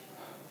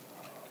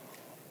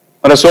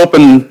Let us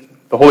open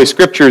the Holy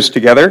Scriptures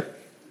together.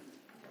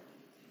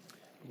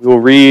 We will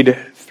read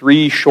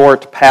 3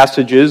 short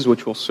passages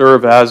which will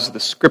serve as the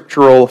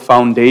scriptural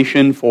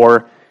foundation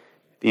for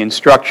the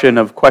instruction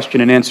of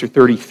question and answer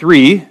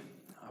 33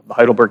 of the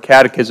Heidelberg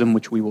Catechism,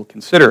 which we will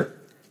consider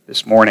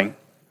this morning.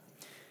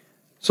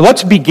 So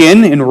let's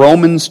begin in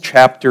Romans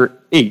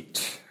chapter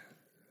 8.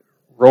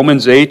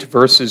 Romans 8,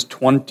 verses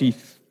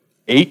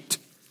 28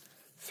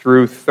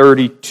 through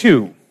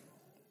 32.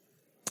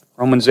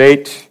 Romans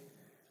 8,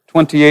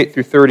 28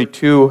 through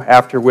 32,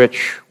 after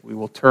which we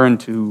will turn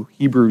to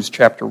Hebrews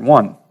chapter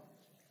 1.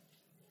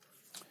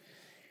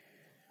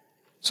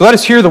 So let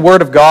us hear the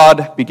word of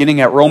God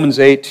beginning at Romans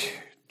 8,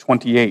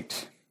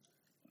 28.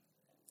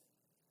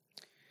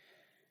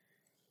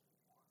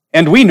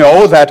 And we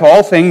know that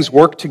all things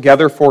work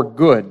together for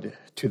good,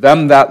 to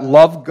them that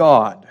love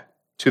God,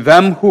 to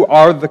them who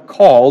are the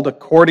called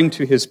according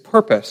to his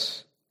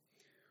purpose.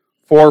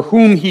 For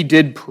whom he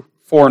did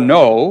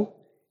foreknow,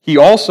 he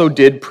also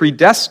did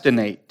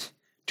predestinate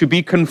to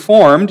be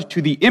conformed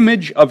to the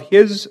image of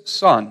his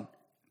Son,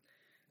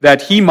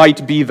 that he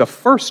might be the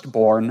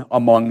firstborn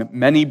among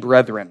many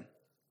brethren.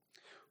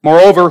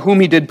 Moreover, whom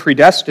he did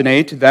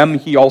predestinate, them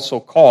he also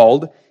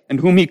called,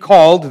 and whom he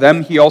called,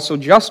 them he also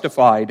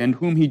justified, and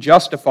whom he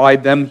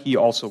justified, them he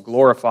also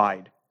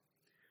glorified.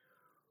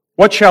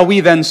 What shall we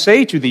then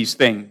say to these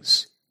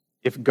things?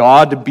 If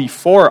God be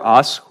for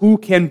us, who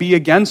can be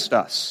against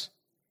us?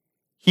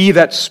 He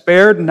that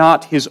spared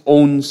not his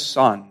own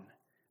Son,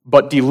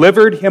 but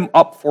delivered him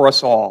up for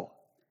us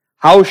all,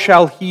 how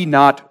shall he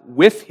not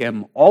with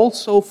him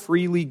also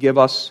freely give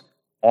us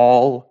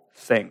all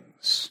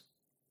things?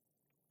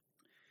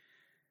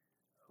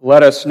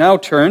 Let us now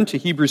turn to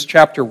Hebrews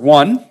chapter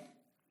 1.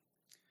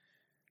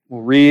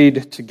 We'll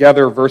read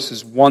together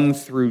verses 1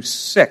 through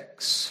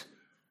 6.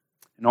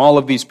 In all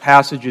of these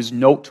passages,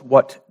 note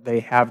what they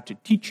have to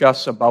teach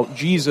us about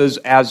Jesus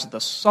as the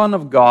Son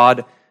of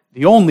God,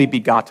 the only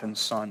begotten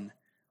Son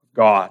of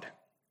God.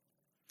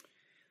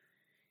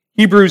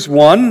 Hebrews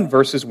 1,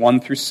 verses 1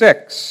 through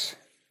 6.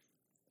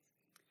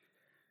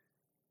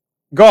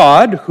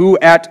 God, who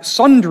at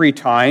sundry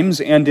times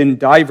and in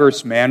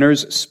divers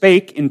manners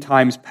spake in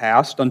times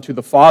past unto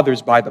the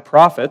fathers by the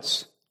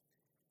prophets,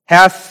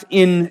 hath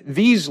in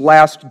these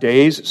last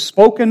days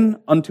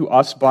spoken unto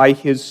us by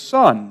his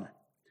Son,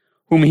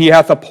 whom he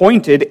hath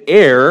appointed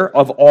heir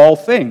of all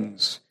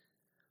things,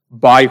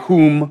 by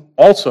whom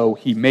also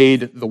he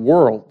made the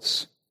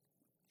worlds,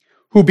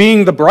 who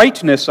being the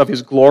brightness of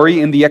his glory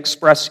in the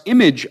express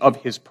image of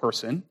his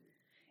person,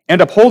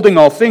 and upholding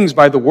all things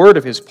by the word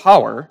of his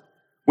power,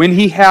 when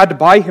he had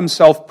by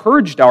himself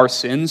purged our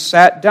sins,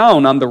 sat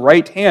down on the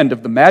right hand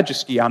of the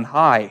majesty on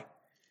high,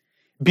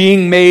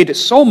 being made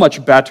so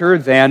much better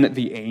than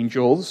the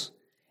angels,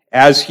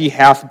 as he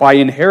hath by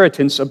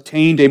inheritance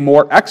obtained a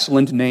more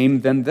excellent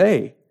name than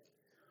they.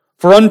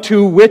 For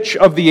unto which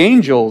of the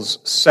angels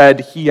said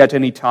he at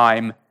any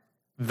time,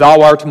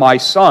 Thou art my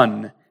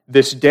Son,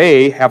 this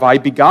day have I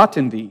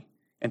begotten thee?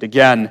 And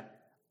again,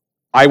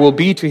 I will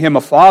be to him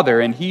a father,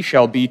 and he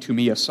shall be to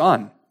me a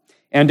son.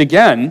 And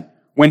again,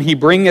 when he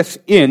bringeth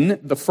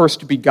in the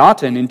first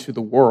begotten into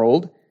the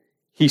world,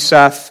 he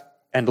saith,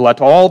 And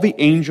let all the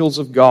angels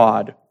of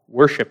God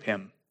worship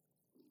him.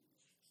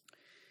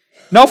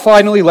 Now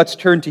finally, let's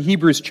turn to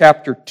Hebrews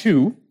chapter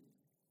 2,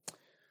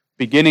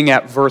 beginning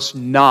at verse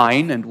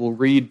 9, and we'll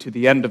read to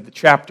the end of the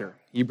chapter.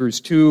 Hebrews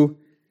 2,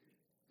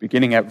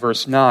 beginning at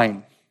verse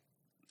 9.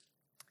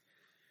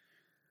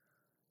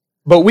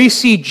 But we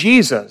see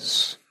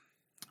Jesus,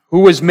 who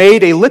was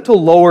made a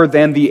little lower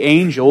than the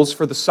angels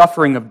for the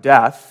suffering of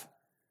death,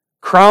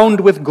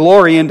 crowned with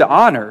glory and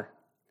honor,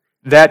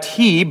 that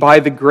he, by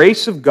the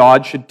grace of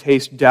God, should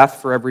taste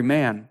death for every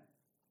man.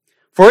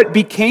 For it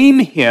became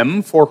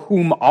him for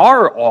whom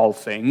are all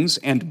things,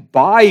 and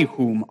by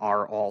whom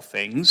are all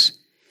things,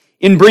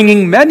 in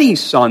bringing many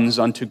sons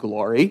unto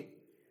glory,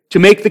 to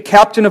make the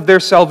captain of their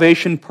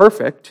salvation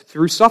perfect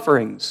through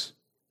sufferings.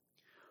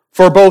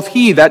 For both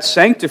he that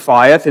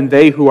sanctifieth and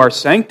they who are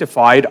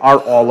sanctified are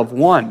all of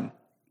one.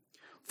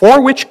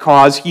 For which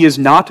cause he is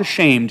not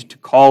ashamed to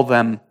call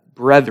them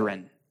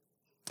brethren,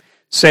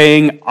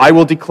 saying, I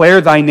will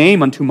declare thy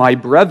name unto my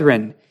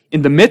brethren.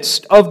 In the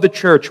midst of the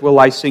church will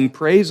I sing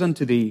praise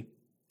unto thee.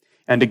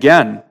 And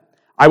again,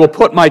 I will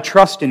put my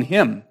trust in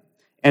him.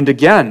 And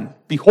again,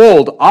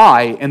 behold,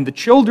 I and the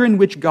children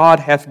which God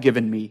hath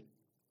given me.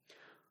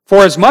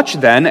 For as much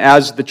then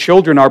as the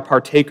children are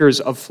partakers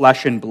of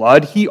flesh and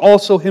blood, he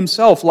also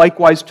himself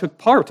likewise took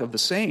part of the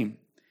same,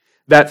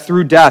 that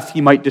through death he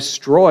might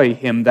destroy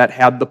him that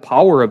had the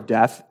power of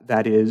death,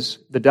 that is,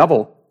 the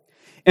devil,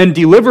 and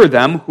deliver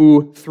them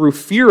who through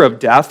fear of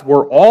death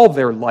were all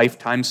their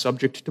lifetime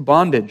subject to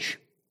bondage.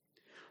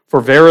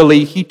 For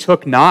verily he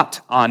took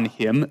not on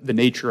him the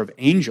nature of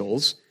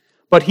angels,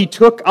 but he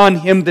took on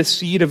him the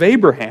seed of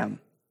Abraham.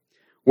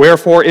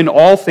 Wherefore in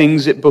all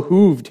things it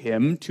behooved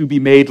him to be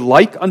made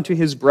like unto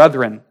his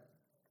brethren,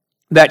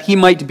 that he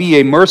might be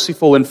a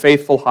merciful and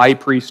faithful high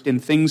priest in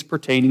things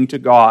pertaining to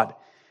God,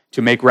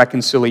 to make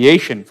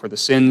reconciliation for the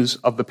sins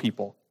of the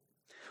people.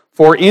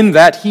 For in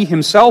that he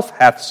himself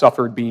hath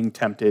suffered being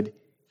tempted,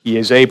 he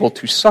is able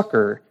to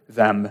succor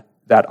them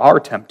that are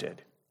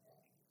tempted.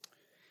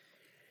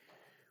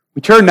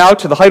 We turn now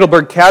to the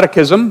Heidelberg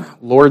Catechism,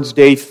 Lord's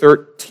Day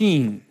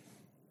 13.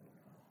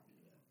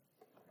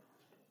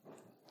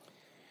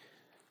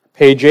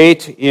 Page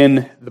 8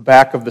 in the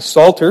back of the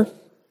Psalter.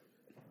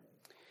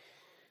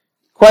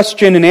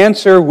 Question and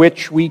answer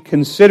which we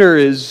consider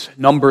is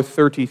number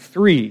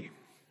 33.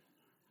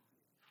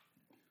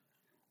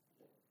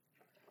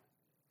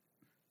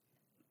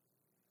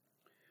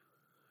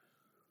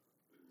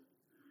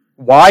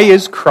 Why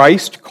is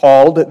Christ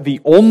called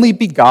the only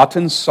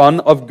begotten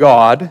Son of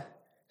God,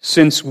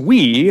 since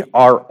we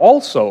are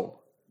also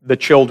the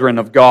children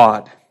of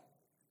God?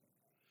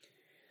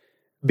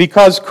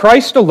 Because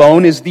Christ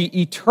alone is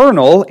the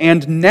eternal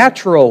and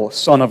natural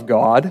Son of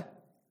God,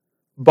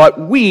 but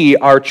we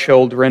are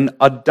children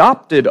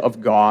adopted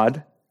of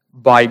God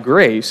by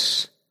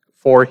grace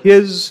for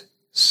His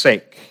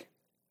sake.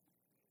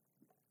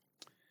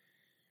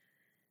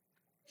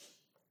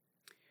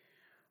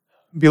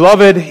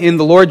 Beloved in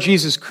the Lord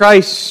Jesus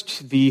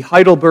Christ, the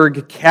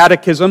Heidelberg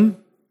Catechism,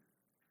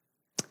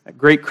 a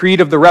great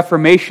creed of the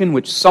Reformation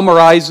which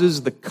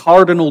summarizes the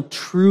cardinal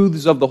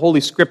truths of the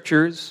Holy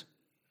Scriptures,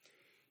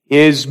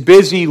 is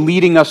busy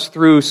leading us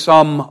through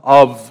some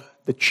of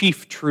the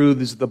chief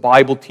truths the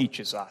Bible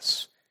teaches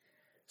us,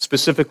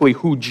 specifically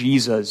who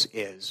Jesus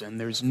is. And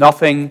there's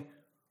nothing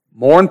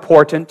more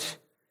important,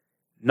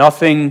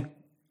 nothing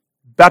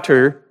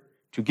better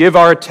to give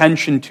our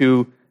attention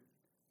to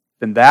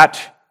than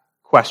that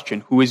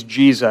question, who is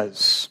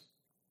Jesus?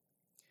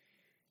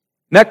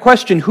 And that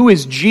question, who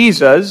is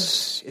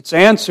Jesus, its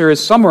answer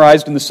is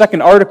summarized in the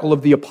second article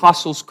of the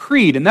Apostles'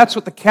 Creed, and that's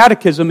what the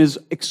Catechism is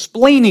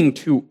explaining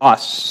to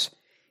us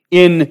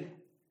in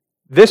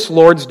this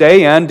Lord's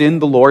Day and in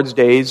the Lord's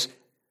days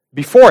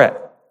before it.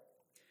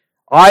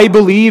 I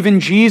believe in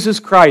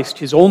Jesus Christ,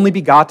 His only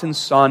begotten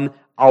Son,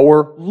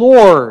 our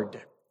Lord.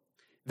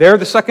 There,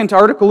 the second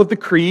article of the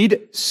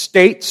Creed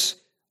states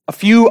a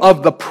few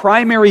of the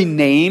primary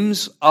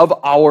names of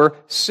our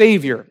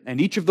Savior. And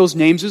each of those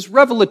names is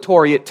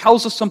revelatory. It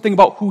tells us something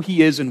about who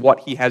He is and what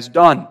He has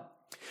done.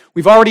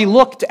 We've already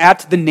looked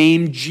at the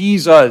name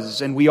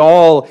Jesus, and we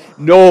all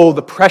know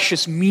the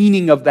precious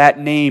meaning of that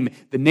name.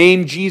 The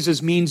name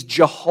Jesus means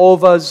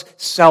Jehovah's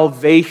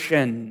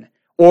salvation,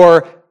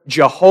 or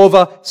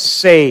Jehovah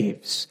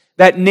saves.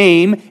 That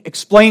name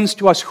explains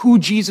to us who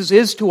Jesus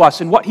is to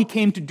us and what He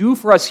came to do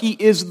for us. He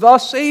is the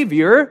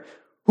Savior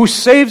who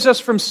saves us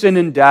from sin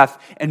and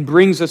death and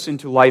brings us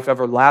into life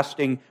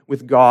everlasting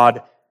with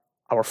God,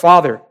 our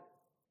Father.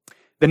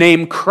 The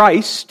name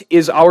Christ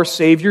is our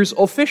Savior's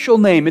official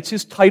name. It's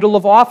His title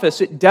of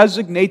office. It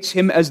designates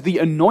Him as the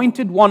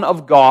anointed one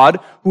of God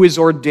who is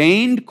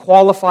ordained,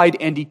 qualified,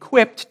 and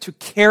equipped to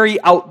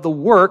carry out the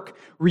work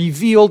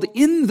revealed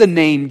in the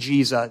name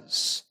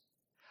Jesus.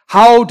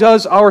 How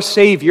does our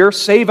Savior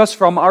save us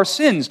from our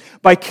sins?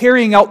 By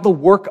carrying out the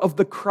work of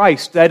the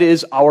Christ, that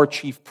is, our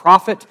chief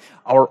prophet,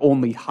 our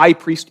only high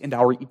priest, and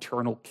our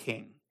eternal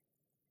King.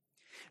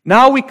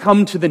 Now we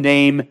come to the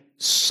name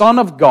Son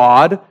of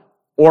God,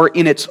 or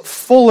in its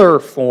fuller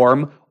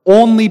form,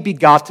 only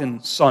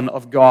begotten Son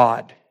of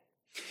God.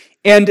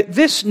 And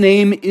this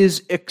name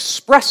is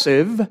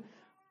expressive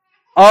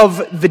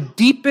of the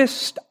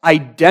deepest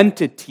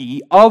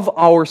identity of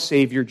our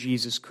Savior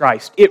Jesus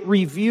Christ. It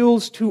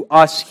reveals to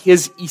us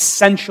His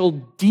essential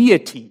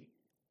deity,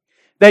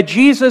 that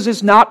Jesus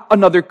is not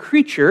another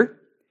creature.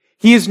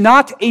 He is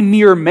not a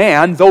mere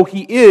man, though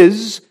He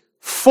is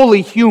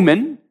fully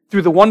human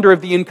through the wonder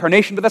of the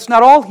incarnation, but that's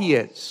not all He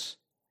is.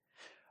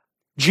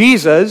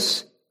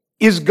 Jesus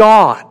is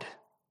God.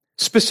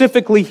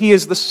 Specifically, He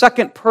is the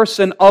second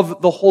person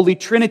of the Holy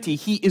Trinity.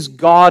 He is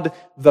God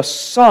the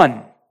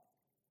Son.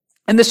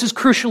 And this is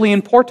crucially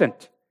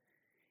important.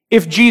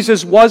 If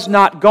Jesus was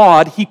not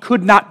God, He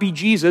could not be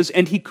Jesus,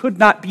 and He could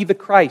not be the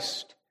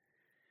Christ.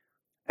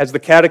 As the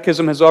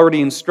Catechism has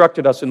already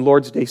instructed us in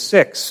Lord's Day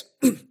 6,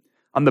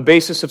 on the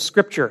basis of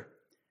Scripture,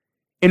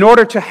 in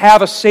order to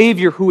have a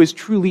Savior who is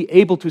truly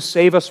able to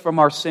save us from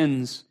our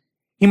sins,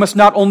 He must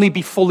not only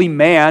be fully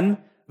man,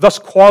 thus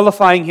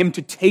qualifying Him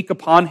to take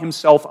upon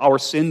Himself our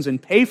sins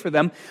and pay for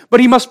them, but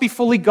He must be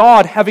fully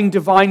God, having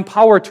divine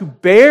power to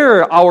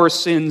bear our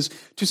sins,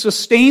 to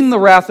sustain the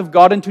wrath of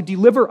God, and to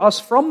deliver us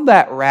from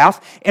that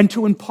wrath, and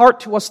to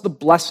impart to us the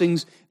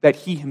blessings that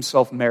He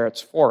Himself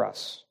merits for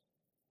us.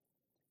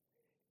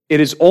 It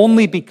is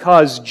only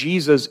because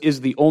Jesus is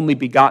the only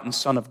begotten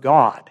Son of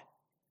God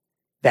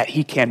that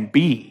He can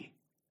be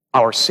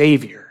our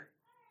Savior,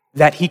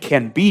 that He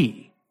can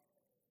be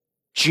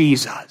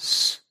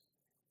Jesus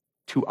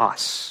to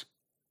us.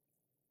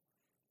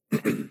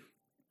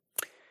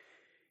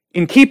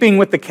 In keeping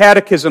with the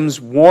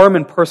Catechism's warm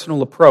and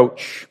personal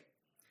approach,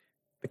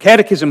 the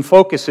Catechism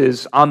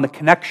focuses on the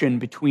connection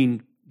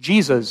between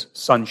Jesus'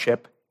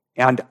 sonship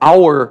and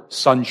our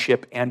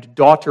sonship and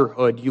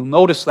daughterhood. You'll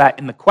notice that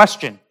in the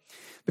question.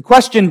 The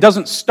question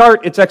doesn't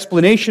start its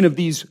explanation of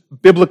these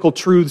biblical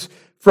truths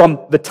from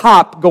the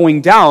top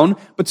going down,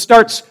 but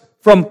starts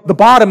from the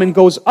bottom and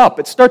goes up.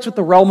 It starts with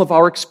the realm of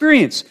our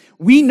experience.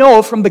 We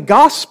know from the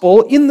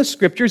gospel in the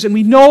scriptures, and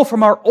we know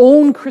from our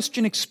own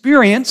Christian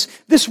experience,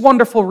 this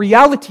wonderful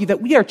reality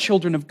that we are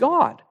children of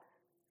God.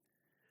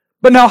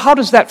 But now, how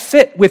does that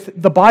fit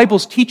with the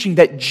Bible's teaching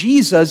that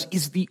Jesus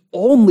is the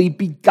only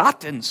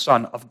begotten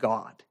Son of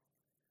God?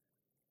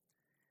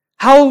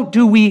 How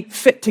do we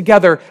fit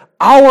together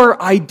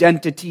our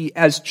identity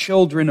as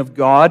children of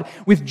God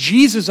with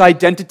Jesus'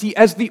 identity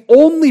as the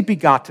only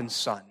begotten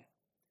Son?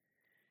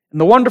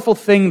 And the wonderful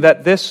thing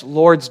that this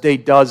Lord's Day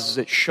does is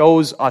it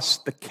shows us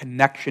the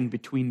connection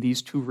between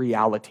these two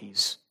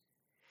realities.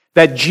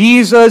 That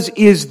Jesus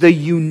is the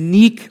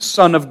unique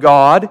Son of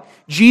God,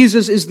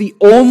 Jesus is the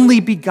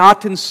only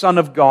begotten Son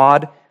of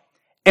God,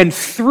 and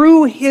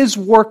through His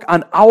work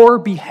on our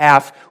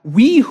behalf,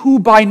 we who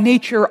by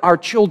nature are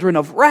children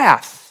of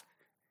wrath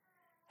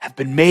have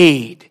been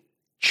made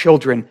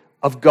children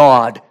of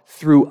God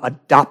through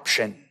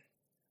adoption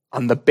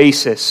on the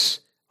basis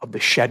of the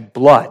shed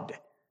blood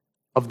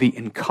of the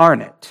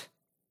incarnate,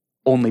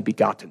 only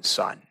begotten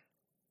Son.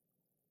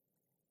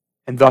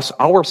 And thus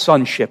our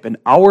sonship and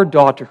our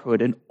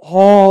daughterhood and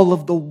all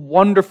of the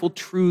wonderful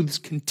truths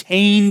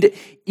contained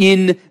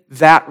in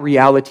that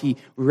reality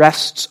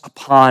rests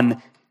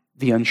upon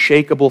the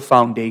unshakable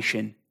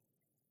foundation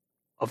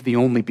of the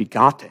only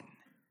begotten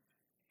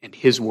and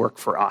His work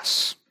for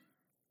us.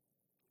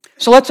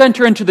 So let's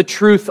enter into the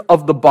truth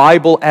of the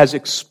Bible as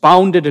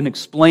expounded and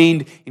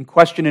explained in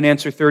question and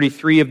answer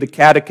 33 of the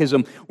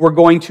Catechism. We're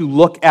going to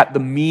look at the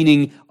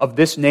meaning of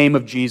this name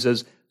of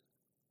Jesus,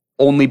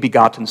 only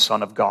begotten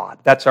Son of God.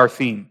 That's our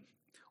theme.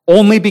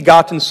 Only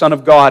begotten Son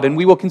of God. And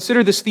we will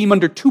consider this theme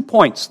under 2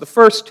 points. The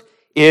first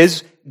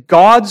is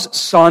God's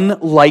Son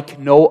like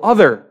no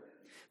other.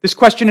 This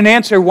question and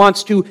answer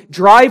wants to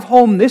drive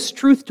home this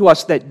truth to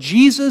us that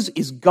Jesus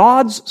is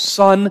God's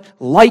Son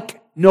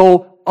like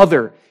no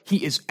other.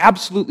 He is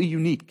absolutely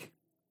unique.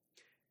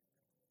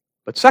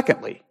 But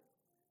secondly,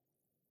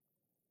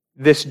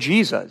 this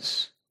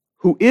Jesus,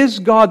 who is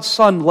God's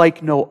Son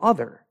like no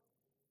other,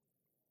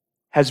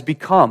 has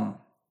become,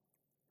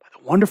 by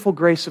the wonderful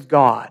grace of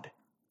God,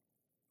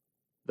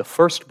 the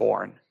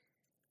firstborn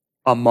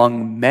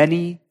among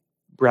many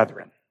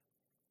brethren.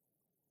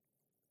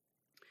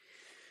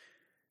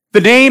 The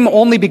name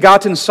only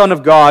begotten Son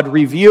of God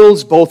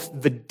reveals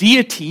both the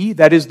deity,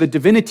 that is the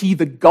divinity,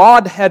 the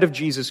Godhead of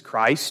Jesus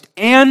Christ,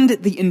 and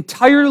the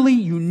entirely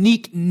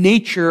unique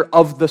nature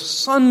of the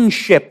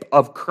sonship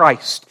of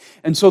Christ.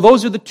 And so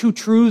those are the two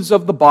truths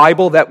of the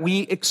Bible that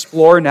we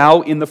explore now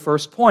in the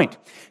first point.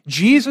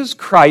 Jesus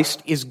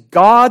Christ is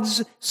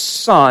God's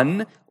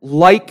Son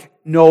like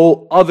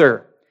no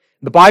other.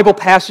 The Bible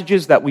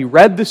passages that we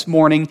read this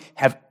morning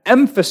have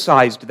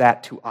emphasized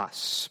that to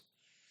us.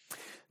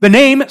 The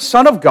name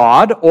Son of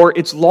God, or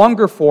its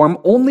longer form,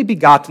 only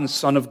begotten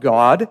Son of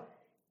God,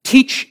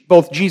 teach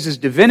both Jesus'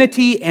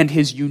 divinity and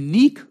His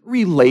unique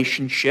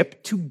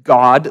relationship to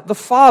God the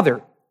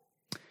Father.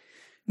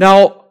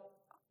 Now,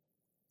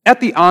 at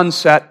the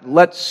onset,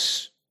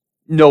 let's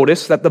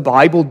notice that the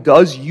Bible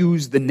does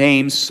use the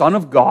name Son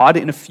of God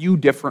in a few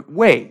different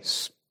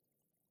ways.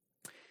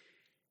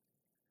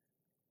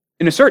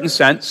 In a certain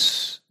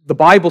sense, the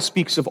Bible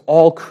speaks of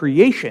all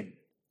creation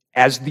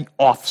as the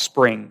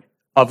offspring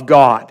of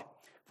God.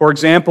 For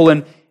example,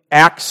 in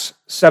Acts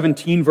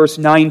 17, verse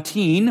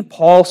 19,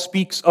 Paul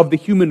speaks of the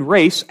human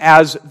race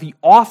as the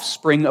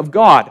offspring of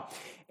God.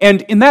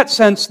 And in that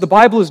sense, the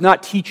Bible is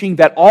not teaching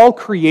that all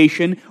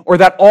creation or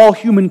that all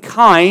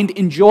humankind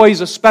enjoys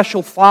a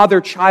special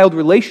father-child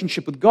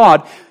relationship with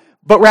God,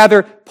 but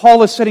rather,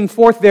 Paul is setting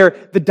forth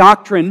there the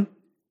doctrine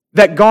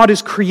that God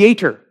is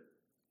creator.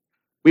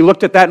 We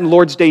looked at that in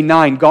Lord's Day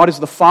 9. God is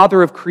the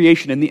Father of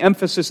creation, and the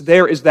emphasis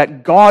there is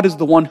that God is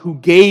the one who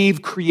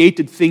gave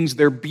created things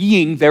their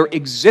being, their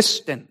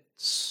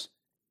existence.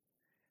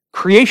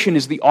 Creation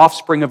is the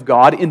offspring of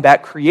God in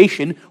that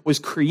creation was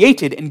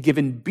created and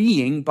given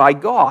being by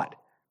God.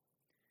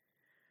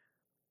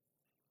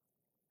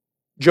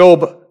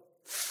 Job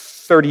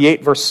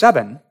 38, verse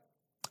 7,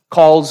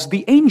 calls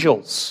the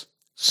angels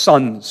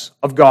sons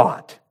of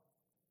God,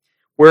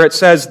 where it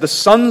says, the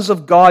sons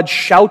of God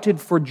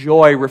shouted for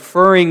joy,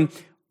 referring,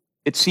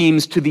 it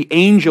seems, to the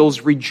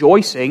angels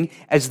rejoicing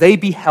as they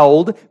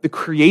beheld the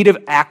creative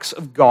acts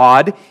of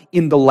God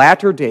in the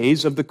latter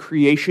days of the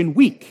creation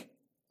week.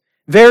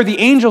 There, the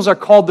angels are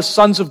called the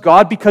sons of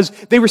God because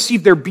they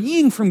receive their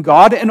being from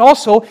God, and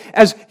also,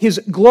 as His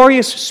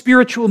glorious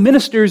spiritual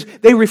ministers,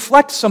 they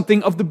reflect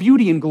something of the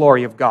beauty and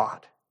glory of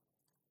God.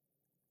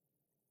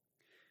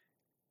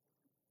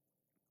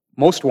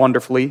 Most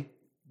wonderfully,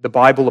 the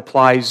Bible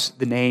applies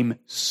the name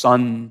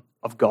Son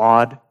of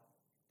God,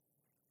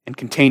 and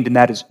contained in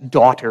that is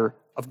daughter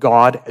of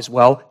God as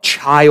well,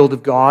 child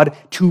of God,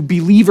 to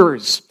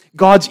believers,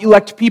 God's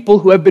elect people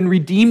who have been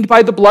redeemed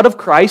by the blood of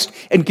Christ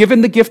and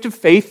given the gift of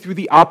faith through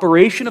the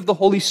operation of the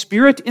Holy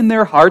Spirit in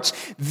their hearts.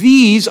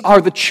 These are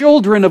the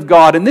children of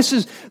God, and this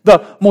is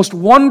the most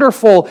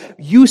wonderful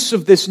use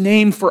of this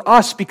name for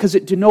us because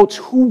it denotes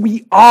who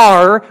we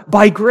are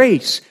by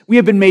grace. We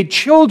have been made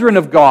children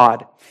of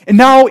God. And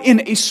now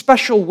in a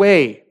special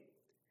way,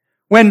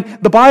 when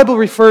the Bible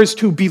refers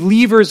to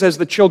believers as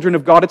the children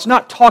of God, it's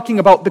not talking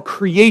about the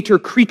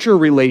creator-creature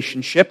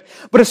relationship,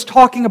 but it's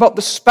talking about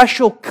the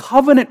special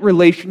covenant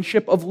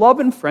relationship of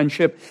love and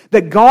friendship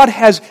that God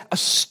has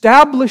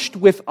established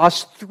with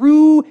us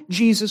through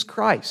Jesus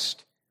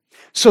Christ,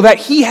 so that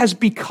He has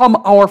become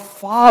our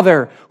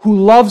Father who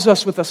loves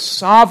us with a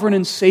sovereign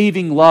and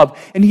saving love,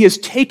 and He has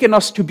taken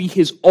us to be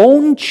His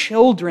own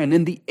children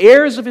and the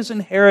heirs of His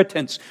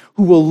inheritance,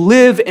 who will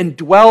live and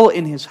dwell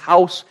in His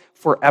house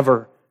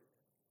forever.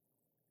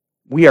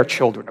 We are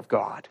children of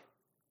God.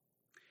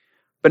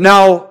 But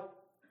now,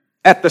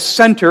 at the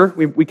center,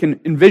 we can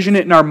envision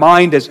it in our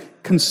mind as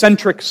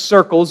concentric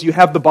circles. You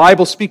have the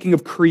Bible speaking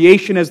of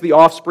creation as the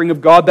offspring of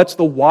God. That's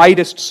the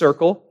widest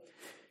circle.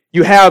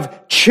 You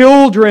have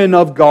children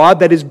of God,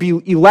 that is,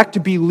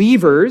 elect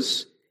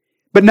believers.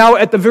 But now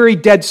at the very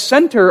dead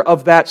center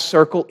of that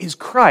circle is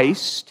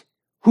Christ,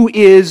 who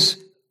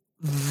is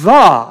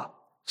the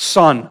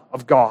Son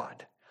of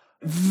God,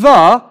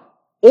 the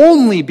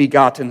only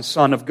begotten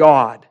Son of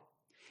God.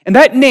 And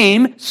that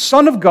name,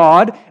 Son of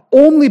God,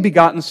 only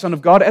begotten Son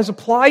of God, as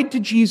applied to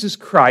Jesus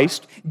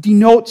Christ,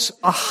 denotes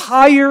a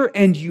higher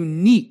and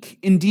unique,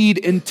 indeed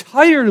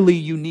entirely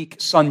unique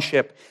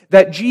sonship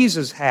that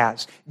Jesus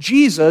has.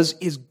 Jesus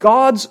is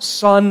God's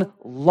Son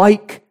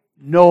like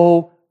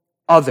no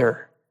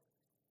other.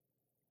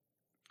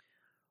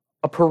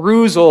 A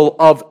perusal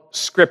of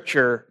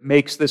Scripture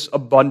makes this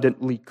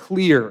abundantly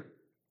clear.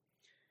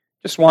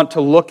 Just want to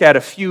look at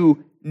a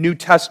few New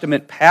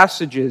Testament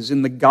passages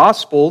in the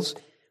Gospels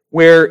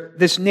where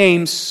this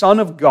name, Son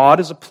of God,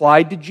 is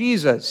applied to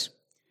Jesus.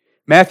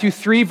 Matthew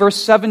 3, verse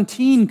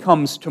 17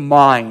 comes to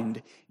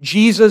mind.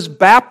 Jesus'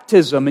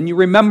 baptism, and you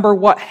remember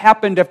what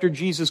happened after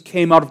Jesus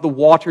came out of the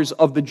waters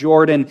of the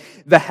Jordan.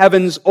 The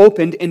heavens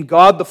opened, and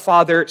God the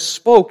Father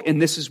spoke,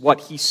 and this is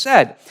what He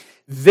said.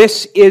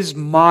 "This is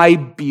my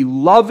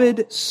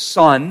beloved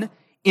Son,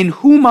 in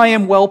whom I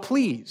am well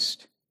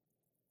pleased."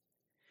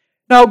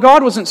 Now,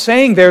 God wasn't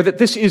saying there that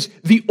this is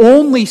the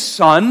only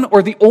son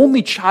or the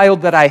only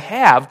child that I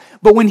have,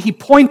 but when He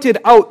pointed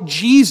out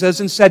Jesus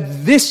and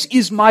said, "This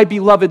is my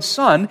beloved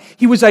Son,"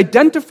 He was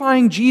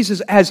identifying Jesus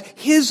as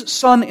His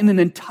Son in an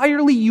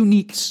entirely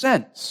unique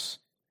sense.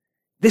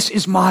 This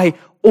is my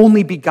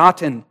only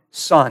begotten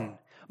Son,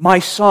 my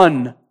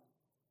Son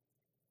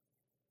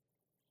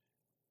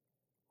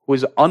who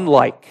is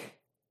unlike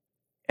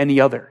any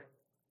other,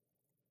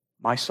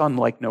 my Son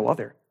like no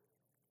other.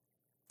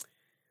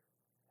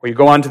 Or you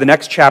go on to the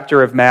next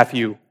chapter of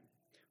Matthew,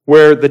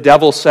 where the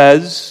devil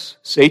says,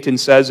 Satan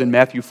says in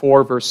Matthew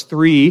 4, verse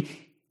 3,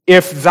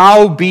 "If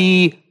thou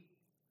be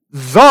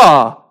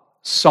the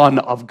Son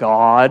of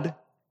God,"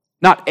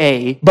 not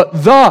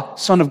but the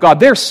Son of God.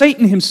 There,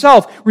 Satan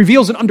himself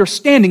reveals an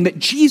understanding that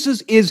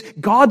Jesus is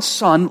God's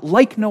Son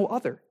like no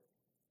other,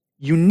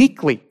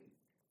 uniquely.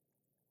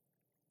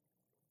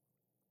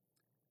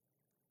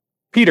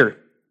 Peter,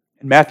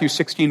 in Matthew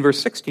 16,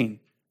 verse 16,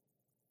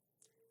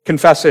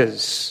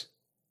 confesses,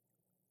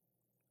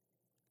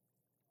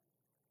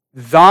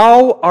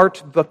 "Thou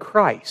art the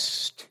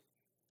Christ,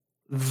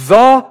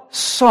 the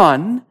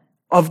Son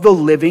of the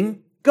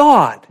living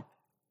God."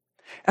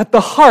 At the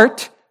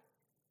heart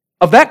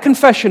of that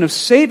confession of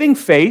saving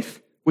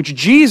faith, which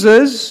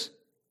Jesus,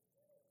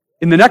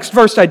 in the next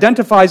verse,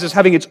 identifies as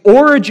having its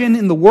origin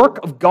in the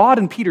work of God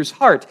in Peter's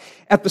heart,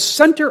 at the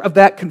center of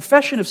that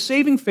confession of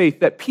saving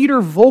faith that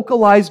Peter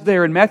vocalized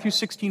there in Matthew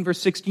 16,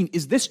 verse 16,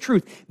 is this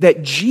truth,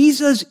 that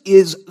Jesus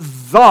is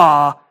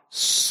the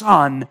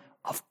Son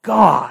of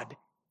God,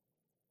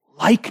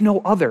 like no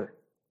other,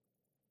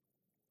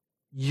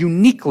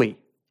 uniquely.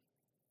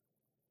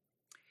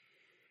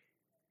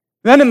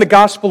 Then in the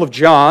Gospel of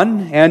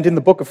John and in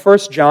the book of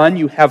 1 John,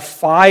 you have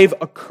 5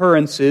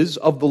 occurrences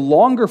of the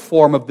longer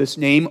form of this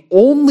name,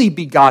 only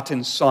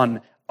begotten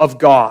Son of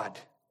God.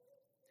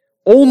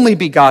 Only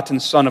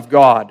begotten Son of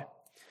God.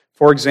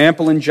 For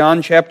example, in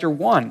John chapter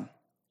 1.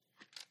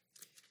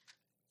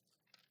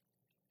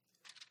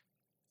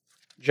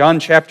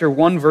 John chapter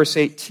 1, verse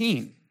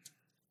 18.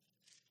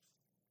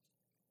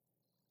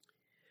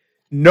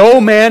 "No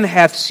man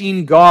hath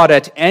seen God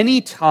at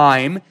any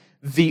time.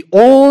 The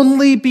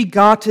only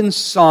begotten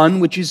Son,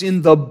 which is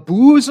in the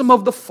bosom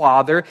of the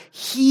Father,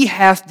 He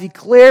hath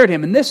declared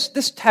Him." And this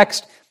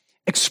text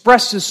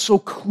expresses so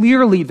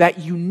clearly that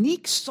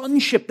unique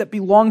sonship that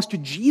belongs to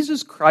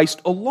Jesus Christ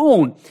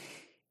alone.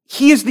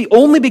 He is the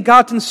only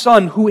begotten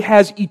Son who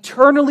has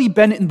eternally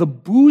been in the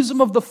bosom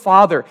of the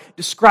Father,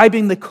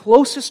 describing the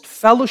closest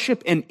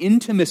fellowship and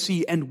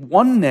intimacy and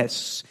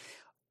oneness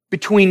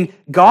between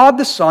God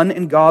the Son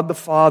and God the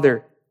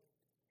Father.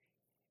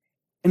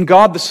 And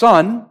God the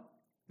Son,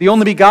 the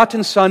only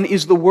begotten Son,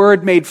 is the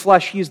Word made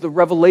flesh. He is the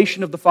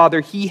revelation of the Father.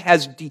 He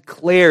has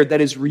declared,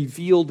 that is,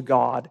 revealed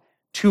God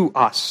to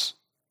us.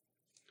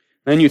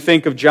 Then you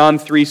think of John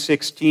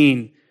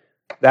 3:16,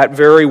 that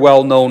very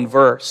well-known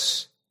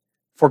verse.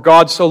 "For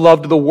God so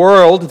loved the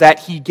world that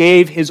He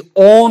gave His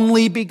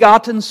only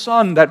begotten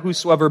Son, that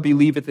whosoever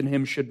believeth in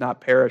Him should not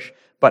perish,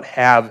 but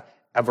have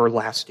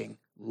everlasting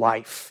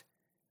life.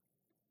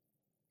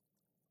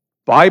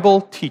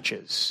 Bible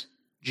teaches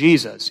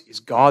Jesus is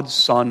God's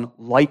Son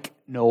like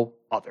no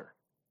other.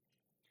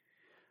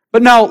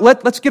 But now,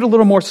 let's get a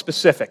little more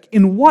specific.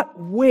 In what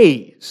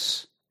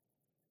ways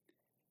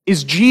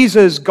is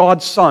Jesus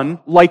God's Son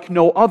like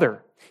no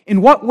other?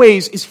 In what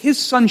ways is his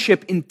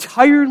sonship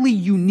entirely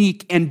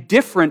unique and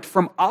different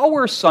from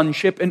our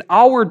sonship and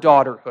our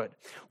daughterhood?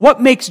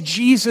 What makes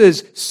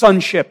Jesus'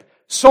 sonship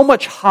so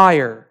much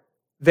higher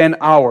than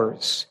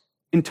ours,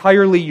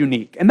 entirely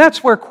unique? And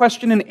that's where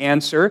question and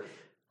answer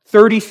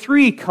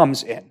 33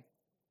 comes in.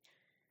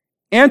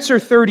 Answer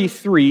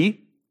 33,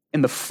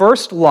 in the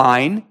first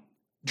line,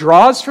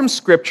 draws from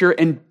Scripture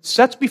and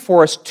sets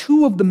before us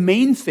two of the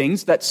main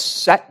things that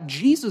set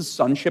Jesus'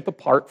 sonship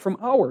apart from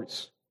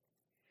ours.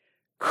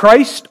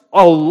 Christ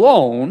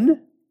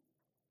alone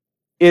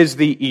is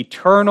the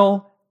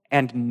eternal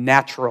and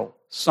natural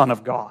Son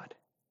of God.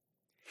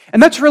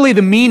 And that's really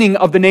the meaning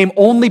of the name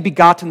only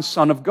begotten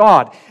Son of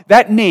God.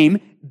 That name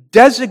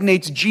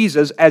designates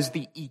Jesus as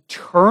the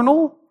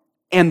eternal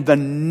and the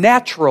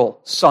natural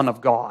Son of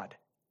God.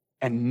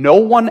 And no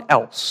one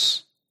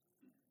else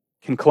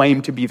can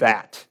claim to be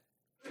that.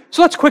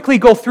 So let's quickly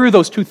go through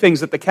those two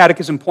things that the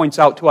Catechism points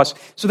out to us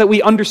so that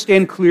we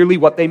understand clearly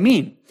what they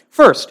mean.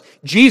 First,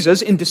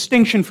 Jesus, in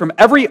distinction from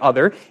every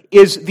other,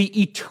 is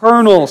the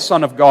eternal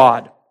Son of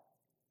God.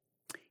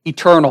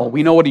 Eternal.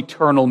 We know what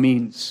eternal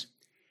means.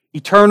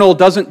 Eternal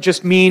doesn't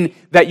just mean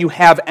that you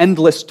have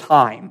endless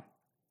time.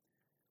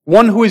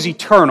 One who is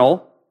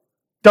eternal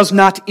does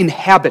not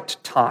inhabit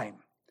time.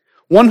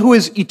 One who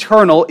is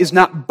eternal is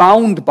not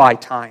bound by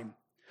time.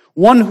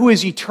 One who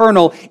is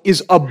eternal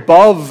is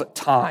above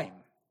time.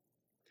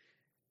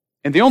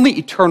 And the only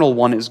eternal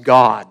one is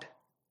God.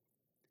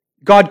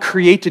 God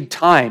created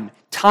time.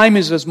 Time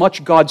is as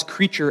much God's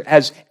creature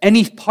as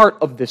any part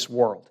of this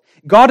world.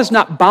 God is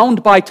not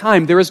bound by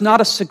time. There is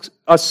not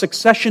a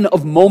succession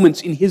of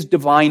moments in his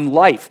divine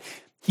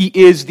life. He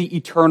is the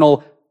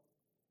eternal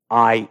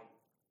I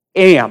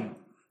am.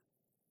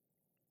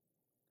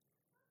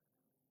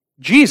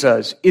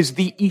 Jesus is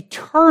the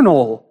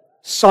eternal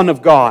Son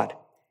of God.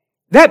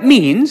 That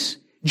means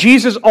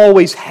Jesus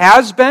always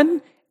has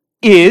been,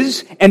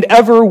 is, and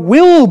ever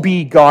will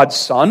be God's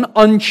Son,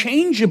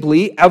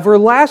 unchangeably,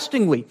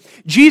 everlastingly.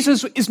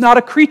 Jesus is not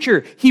a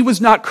creature. He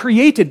was not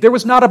created. There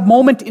was not a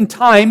moment in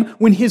time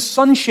when his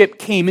sonship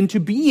came into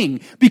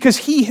being, because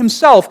he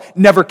himself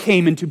never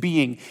came into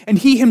being. And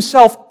he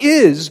himself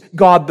is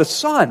God the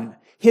Son.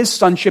 His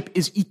sonship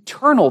is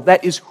eternal.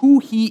 That is who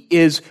he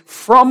is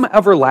from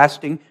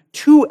everlasting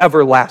to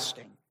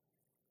everlasting.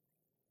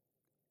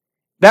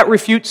 That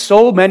refutes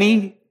so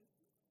many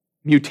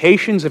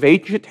mutations of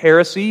ancient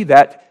heresy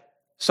that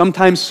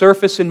sometimes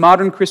surface in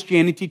modern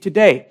Christianity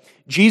today.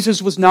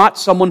 Jesus was not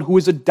someone who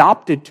was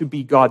adopted to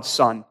be God's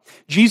Son.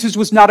 Jesus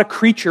was not a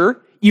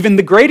creature, even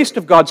the greatest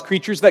of God's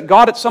creatures, that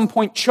God at some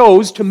point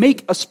chose to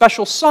make a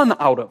special son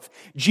out of.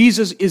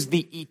 Jesus is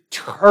the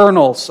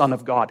eternal Son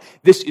of God.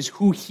 This is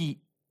who he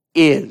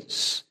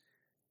is,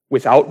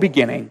 without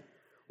beginning,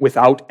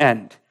 without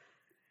end.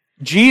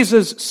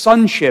 Jesus'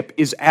 sonship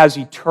is as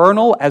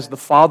eternal as the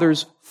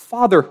Father's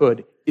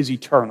fatherhood is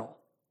eternal.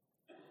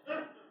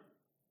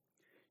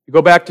 You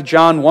go back to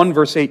John 1,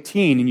 verse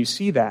 18, and you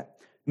see that.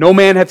 No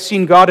man hath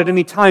seen God at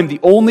any time. The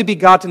only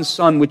begotten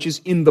Son, which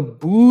is in the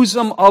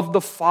bosom of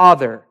the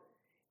Father,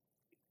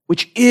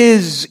 which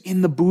is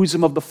in the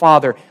bosom of the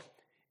Father,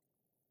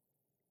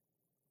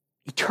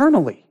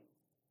 eternally.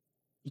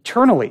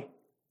 Eternally.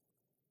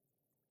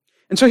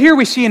 And so here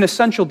we see an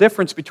essential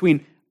difference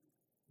between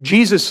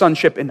Jesus'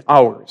 sonship and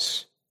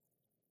ours.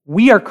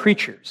 We are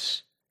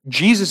creatures.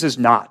 Jesus is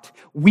not.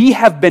 We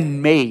have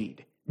been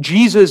made.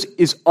 Jesus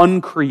is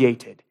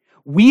uncreated.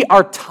 We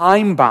are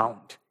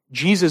time-bound.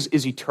 Jesus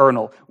is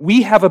eternal.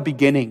 We have a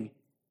beginning.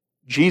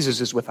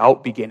 Jesus is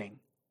without beginning.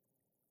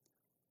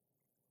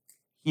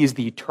 He is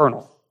the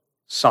eternal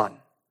Son.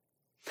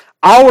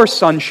 Our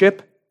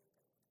sonship,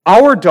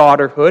 our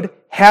daughterhood,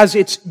 has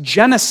its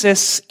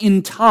genesis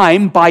in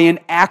time by an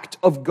act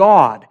of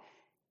God.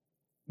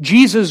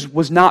 Jesus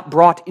was not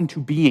brought into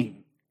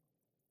being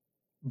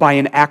by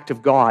an act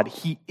of God.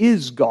 He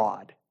is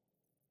God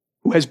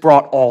who has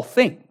brought all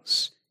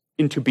things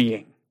into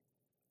being.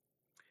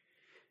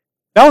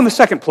 Now, in the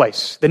second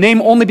place, the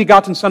name only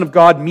begotten Son of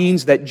God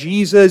means that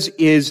Jesus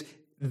is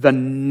the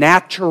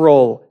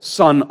natural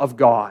Son of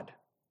God.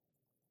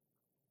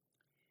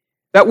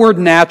 That word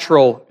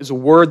natural is a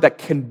word that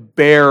can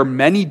bear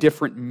many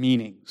different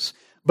meanings.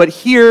 But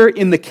here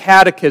in the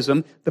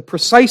Catechism, the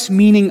precise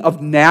meaning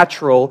of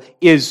natural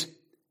is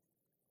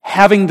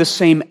having the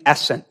same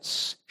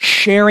essence,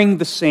 sharing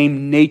the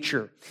same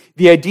nature.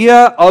 The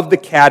idea of the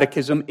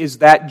Catechism is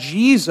that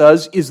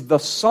Jesus is the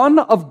Son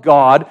of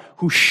God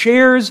who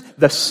shares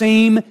the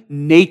same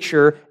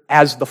nature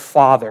as the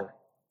Father.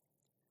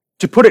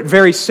 To put it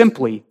very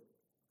simply,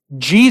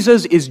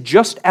 Jesus is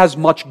just as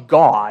much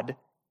God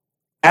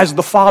as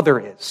the Father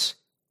is.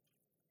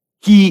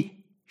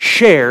 He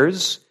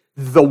shares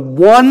the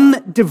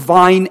one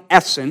divine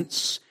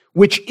essence,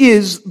 which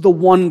is the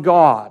one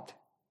God.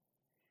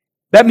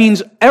 That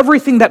means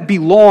everything that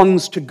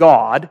belongs to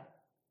God,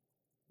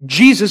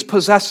 Jesus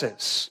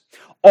possesses.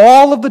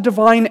 All of the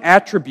divine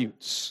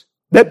attributes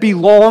that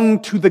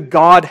belong to the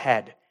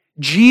Godhead,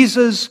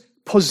 Jesus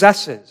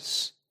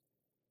possesses.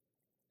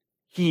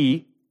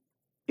 He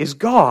is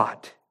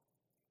God.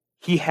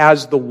 He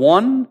has the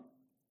one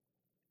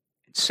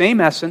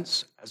same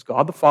essence as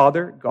God the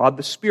Father, God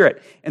the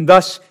Spirit. And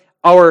thus,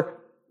 our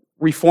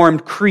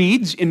Reformed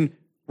creeds, in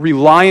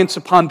reliance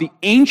upon the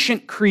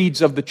ancient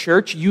creeds of the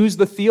church, use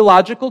the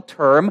theological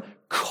term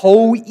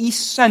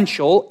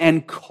co-essential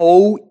and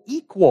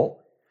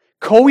co-equal.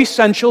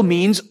 Co-essential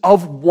means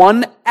of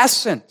one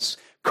essence.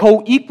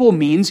 Co-equal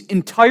means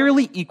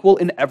entirely equal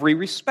in every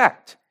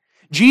respect.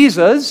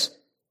 Jesus,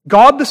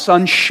 God the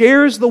Son,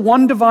 shares the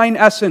one divine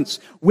essence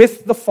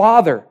with the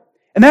Father.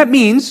 And that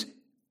means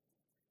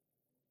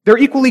they're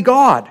equally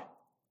God.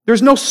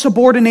 There's no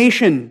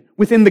subordination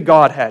within the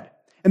Godhead.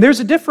 And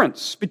there's a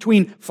difference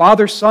between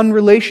father-son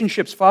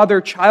relationships,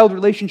 father-child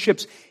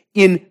relationships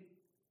in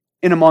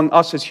among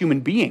us as human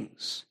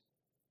beings.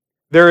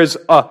 There is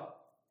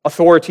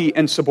authority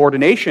and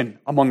subordination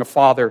among a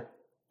father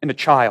and a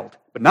child,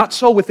 but not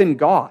so within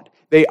God.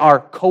 They are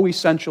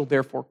co-essential,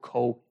 therefore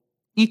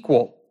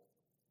co-equal.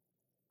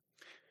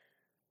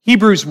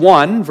 Hebrews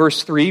 1,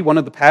 verse 3, one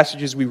of the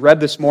passages we read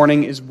this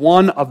morning, is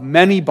one of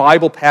many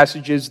Bible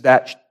passages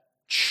that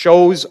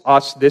shows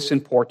us this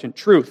important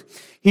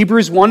truth.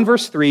 Hebrews 1,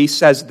 verse 3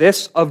 says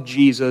this of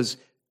Jesus,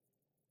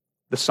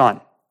 the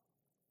Son,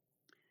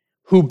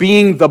 who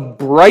being the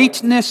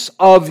brightness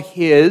of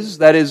His,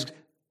 that is,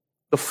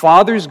 the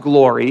Father's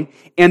glory,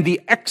 and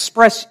the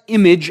express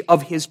image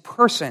of His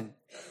person.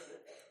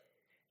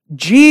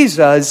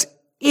 Jesus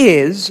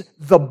is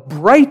the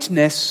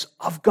brightness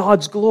of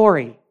God's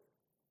glory.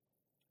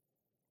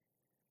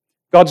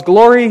 God's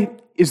glory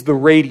is the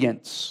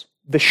radiance,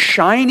 the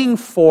shining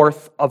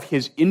forth of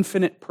His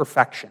infinite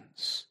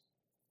perfections.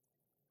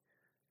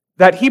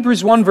 That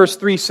Hebrews 1 verse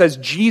 3 says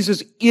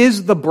Jesus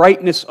is the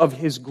brightness of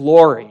His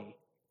glory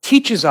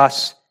teaches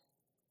us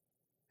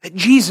that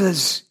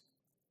Jesus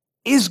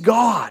is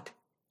God.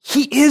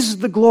 He is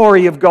the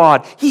glory of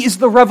God. He is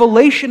the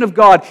revelation of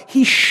God.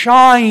 He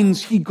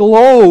shines, He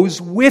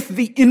glows with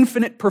the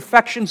infinite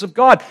perfections of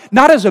God,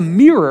 not as a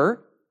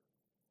mirror,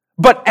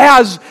 but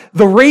as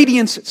the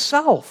radiance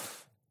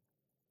itself.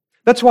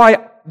 That's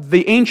why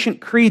the ancient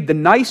creed, the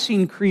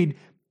Nicene Creed,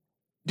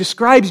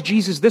 describes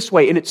Jesus this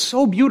way, and it's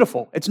so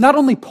beautiful. It's not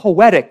only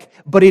poetic,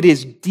 but it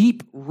is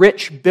deep,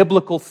 rich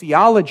biblical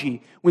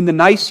theology when the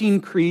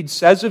Nicene Creed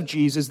says of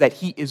Jesus that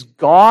He is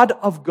God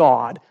of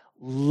God,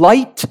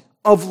 light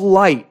of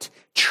light,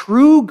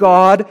 true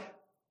God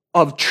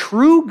of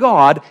true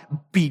God,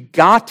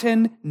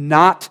 begotten,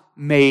 not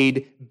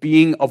made,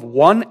 being of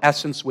one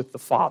essence with the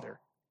Father.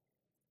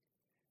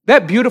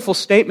 That beautiful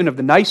statement of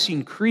the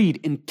Nicene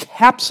Creed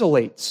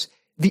encapsulates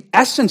the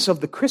essence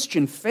of the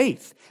Christian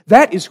faith.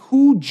 That is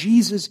who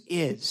Jesus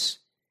is.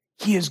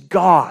 He is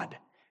God,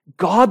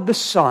 God the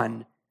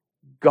Son,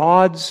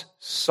 God's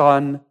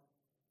Son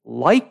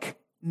like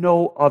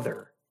no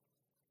other,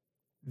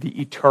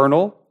 the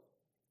eternal,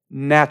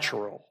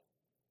 natural,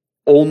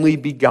 only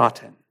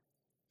begotten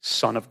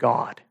Son of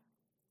God.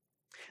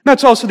 And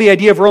that's also the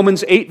idea of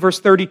Romans 8, verse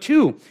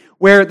 32,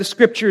 where the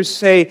Scriptures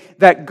say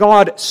that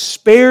God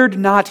spared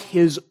not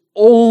His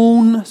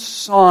own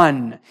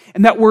Son.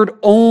 And that word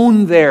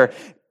own there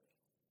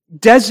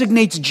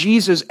designates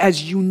Jesus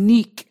as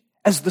unique,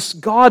 as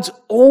God's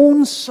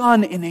own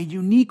Son in a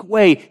unique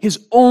way,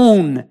 His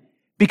own,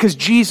 because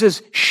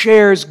Jesus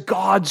shares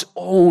God's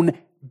own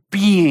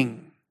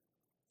being,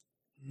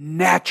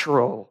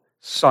 natural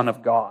Son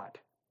of God.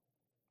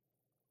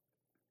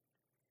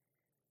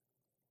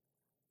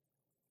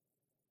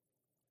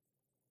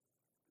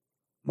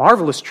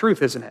 Marvelous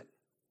truth, isn't it?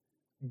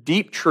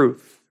 Deep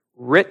truth,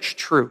 rich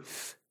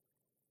truth,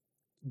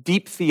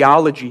 deep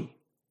theology.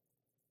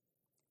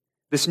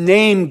 This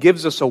name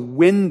gives us a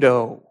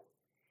window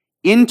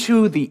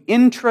into the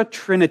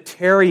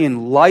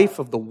intra-Trinitarian life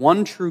of the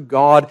one true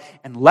God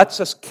and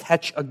lets us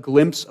catch a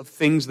glimpse of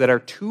things that are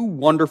too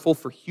wonderful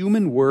for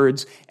human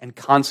words and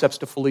concepts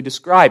to fully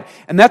describe.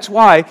 And that's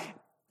why,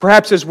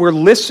 perhaps as we're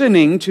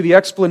listening to the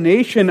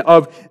explanation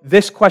of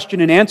this question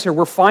and answer,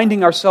 we're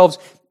finding ourselves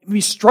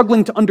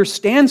struggling to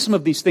understand some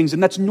of these things,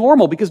 and that's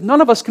normal because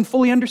none of us can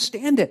fully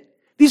understand it.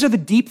 These are the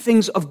deep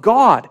things of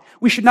God.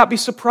 We should not be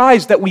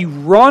surprised that we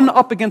run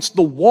up against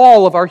the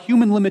wall of our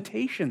human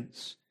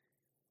limitations.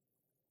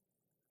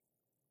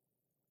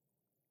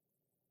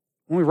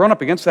 When we run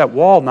up against that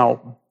wall,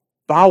 now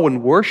bow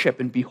and worship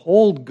and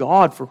behold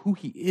God for who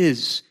He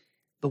is,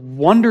 the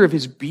wonder of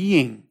His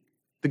being,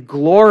 the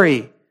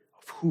glory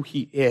of who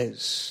He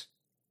is.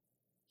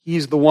 He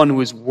is the one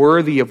who is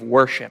worthy of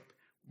worship,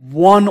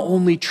 one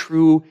only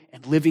true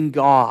and living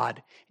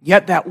God.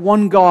 Yet that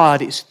one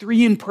God is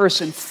three in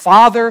person,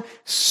 Father,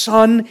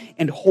 Son,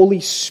 and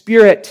Holy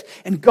Spirit.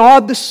 And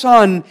God the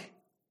Son,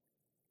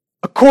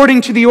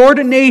 according to the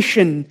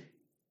ordination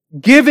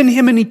given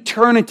him in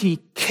eternity,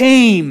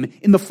 came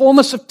in the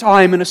fullness of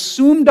time and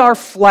assumed our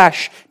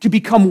flesh to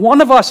become one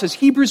of us, as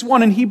Hebrews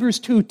 1 and Hebrews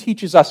 2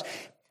 teaches us,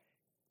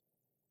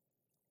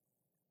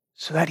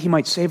 so that he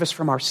might save us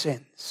from our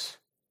sins.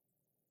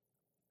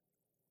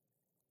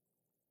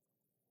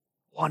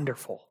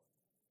 Wonderful,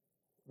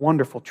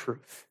 wonderful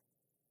truth.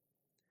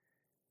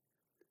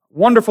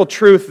 Wonderful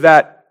truth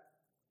that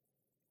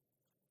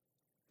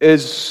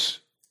is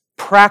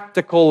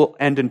practical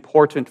and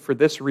important for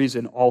this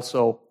reason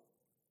also,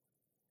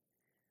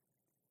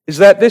 is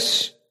that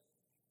this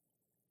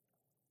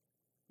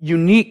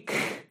unique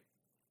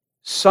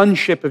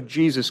sonship of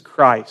Jesus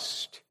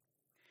Christ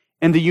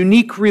and the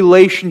unique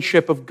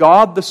relationship of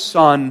God the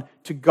Son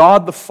to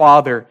God the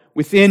Father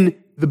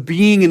within the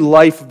being and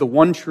life of the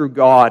one true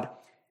God,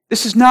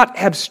 this is not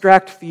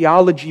abstract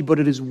theology, but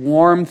it is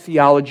warm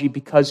theology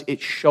because it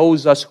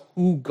shows us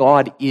who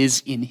God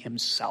is in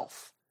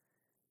himself.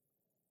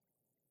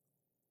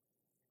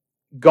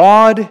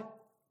 God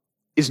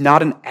is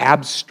not an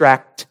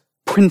abstract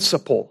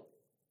principle.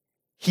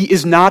 He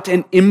is not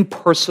an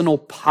impersonal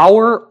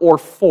power or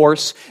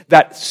force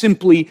that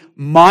simply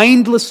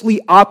mindlessly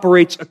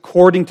operates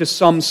according to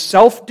some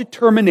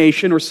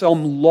self-determination or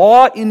some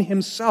law in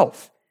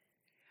himself.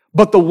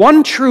 But the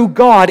one true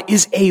God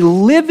is a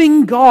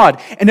living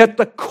God, and at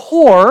the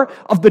core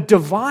of the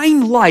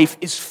divine life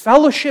is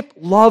fellowship,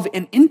 love,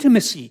 and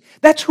intimacy.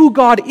 That's who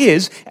God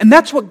is, and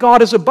that's what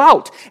God is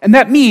about. And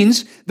that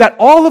means that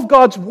all of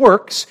God's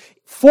works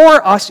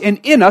for us and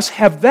in us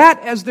have that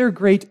as their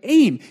great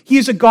aim. He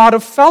is a God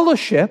of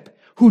fellowship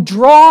who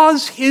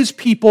draws his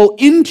people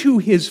into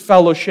his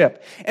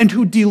fellowship and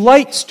who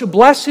delights to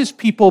bless his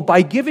people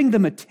by giving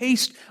them a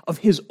taste of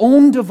his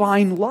own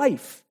divine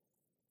life.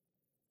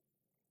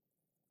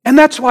 And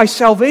that's why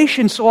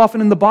salvation so often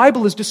in the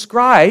Bible is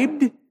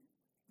described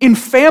in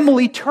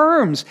family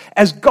terms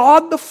as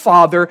God the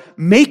Father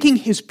making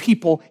his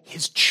people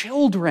his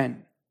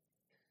children.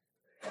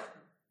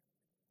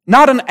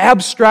 Not an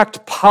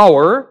abstract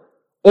power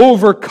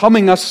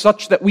overcoming us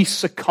such that we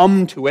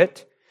succumb to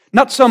it.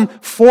 Not some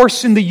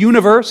force in the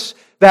universe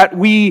that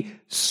we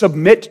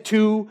submit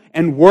to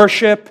and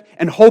worship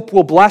and hope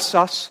will bless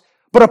us.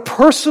 But a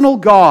personal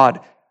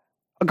God.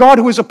 A God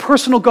who is a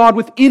personal God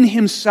within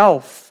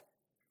himself.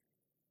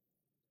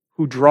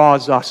 Who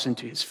draws us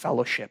into his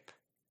fellowship.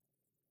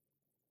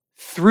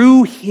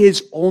 Through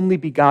his only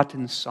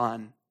begotten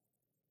Son.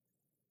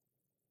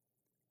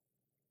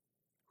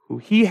 Who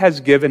he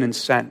has given and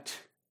sent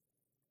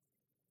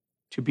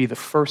to be the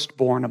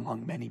firstborn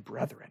among many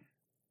brethren.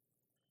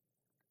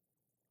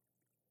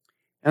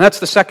 And that's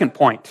the second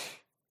point.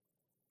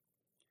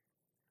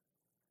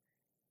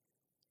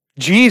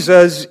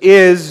 Jesus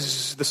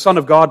is the Son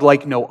of God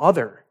like no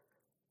other,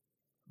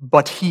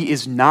 but he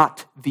is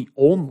not the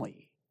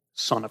only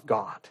Son of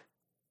God.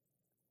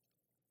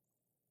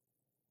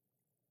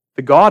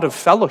 The God of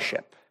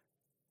fellowship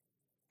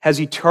has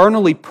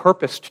eternally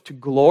purposed to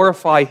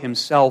glorify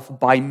himself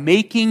by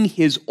making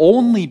his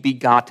only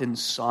begotten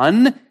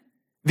Son,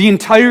 the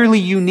entirely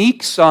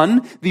unique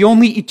Son, the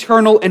only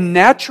eternal and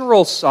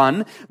natural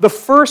Son, the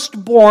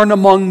firstborn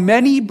among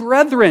many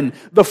brethren,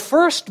 the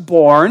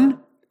firstborn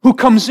who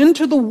comes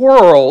into the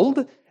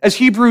world, as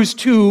Hebrews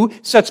 2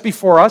 sets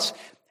before us,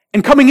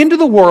 and coming into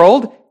the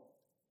world,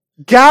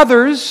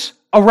 gathers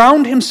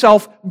around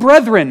himself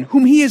brethren,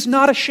 whom he is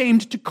not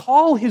ashamed to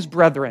call his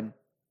brethren.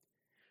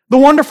 The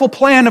wonderful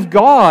plan of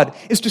God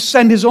is to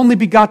send his only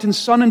begotten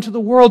Son into the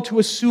world to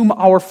assume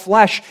our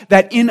flesh,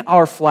 that in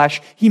our flesh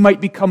he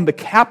might become the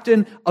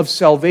captain of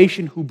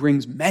salvation who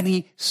brings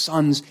many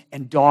sons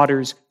and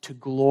daughters to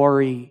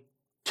glory,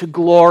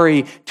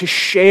 to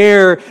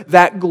share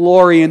that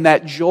glory and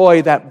that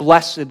joy, that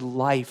blessed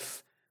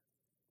life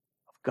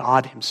of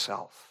God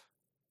himself.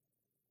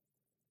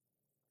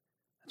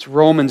 It's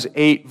Romans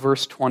 8,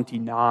 verse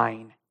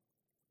 29.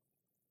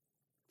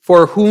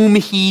 For whom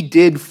he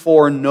did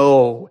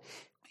foreknow,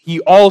 he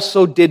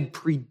also did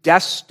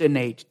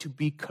predestinate to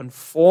be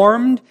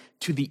conformed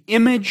to the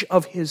image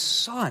of his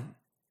Son,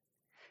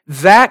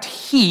 that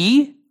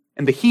he,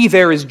 and the he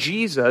there is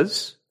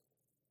Jesus,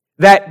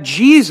 that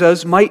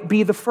Jesus might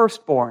be the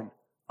firstborn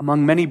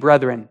among many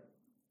brethren.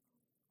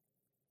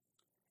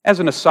 As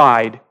an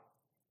aside,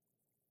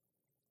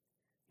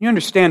 you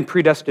understand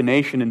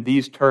predestination in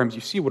these terms.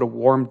 You see what a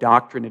warm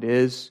doctrine it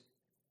is.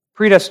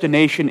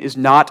 Predestination is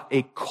not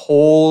a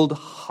cold,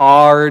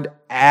 hard,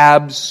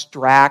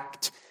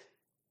 abstract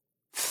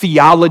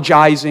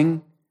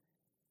theologizing,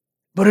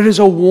 but it is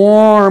a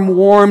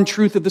warm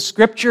truth of the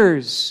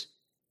Scriptures.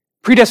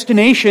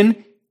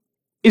 Predestination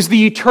is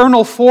the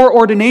eternal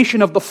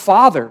foreordination of the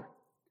Father,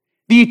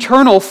 the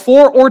eternal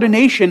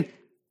foreordination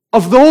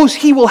of those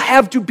he will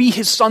have to be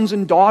his sons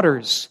and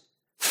daughters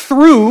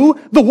through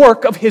the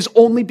work of his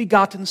only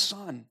begotten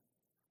Son.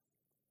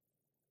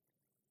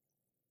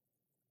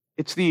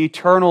 It's the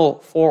eternal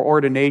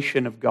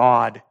foreordination of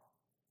God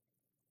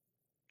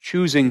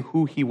choosing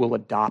who he will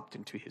adopt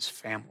into his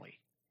family.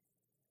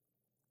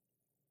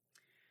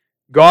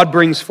 God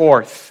brings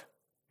forth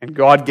and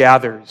God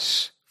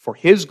gathers for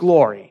his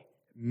glory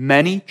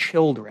many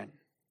children,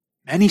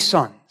 many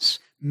sons,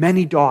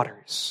 many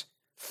daughters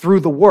through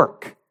the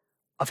work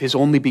of his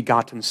only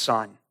begotten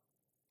Son.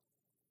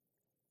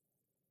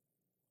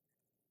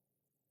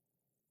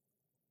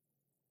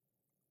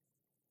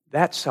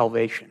 That's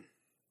salvation.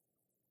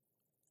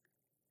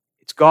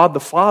 It's God the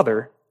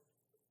Father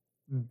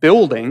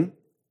building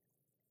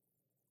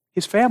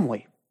his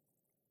family.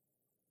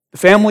 The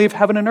family of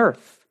heaven and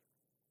earth.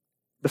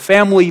 The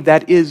family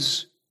that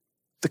is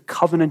the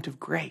covenant of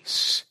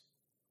grace,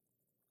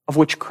 of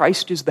which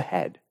Christ is the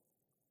head,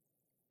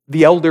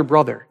 the elder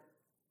brother,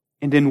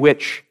 and in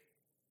which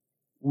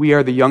we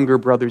are the younger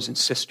brothers and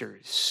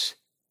sisters,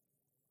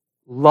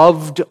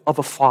 loved of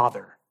a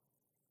Father.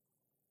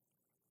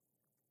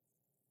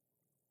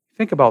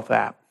 Think about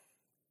that.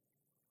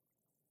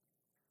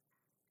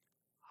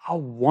 How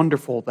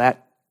wonderful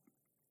that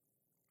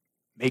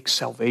makes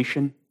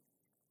salvation.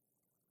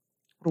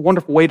 What a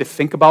wonderful way to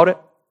think about it.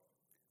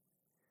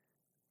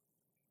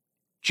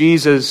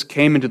 Jesus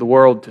came into the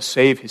world to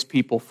save his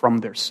people from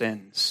their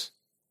sins.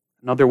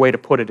 Another way to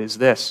put it is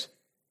this: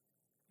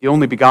 the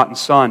only begotten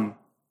Son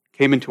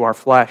came into our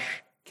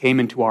flesh, came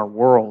into our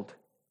world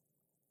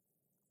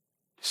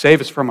to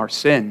save us from our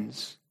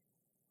sins,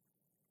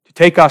 to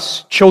take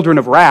us, children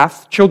of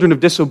wrath, children of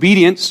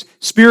disobedience,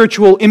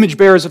 spiritual image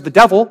bearers of the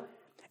devil,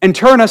 and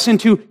turn us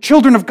into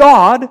children of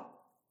God,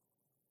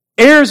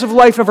 heirs of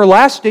life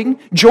everlasting,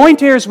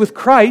 joint heirs with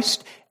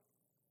Christ,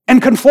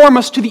 and conform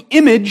us to the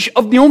image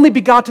of the only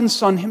begotten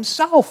Son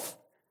himself,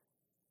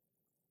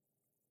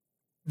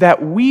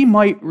 that we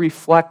might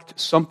reflect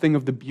something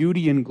of the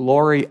beauty and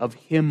glory of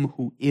him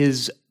who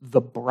is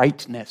the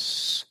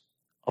brightness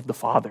of the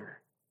Father's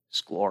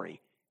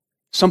glory,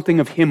 something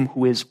of him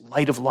who is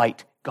light of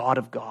light, God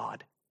of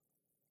God.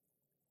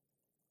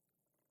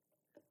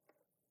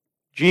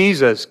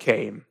 Jesus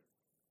came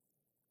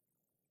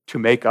to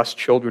make us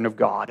children of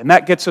God. And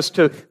that gets us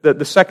to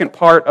the second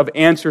part of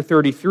answer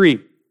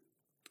 33.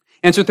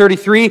 Answer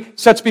 33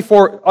 sets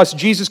before us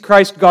Jesus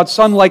Christ, God's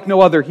Son like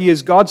no other. He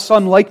is God's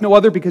Son like no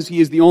other because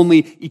he is the only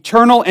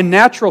eternal and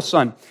natural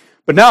Son.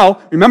 But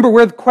now, remember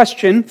where the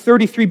question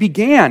 33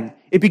 began.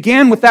 It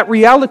began with that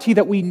reality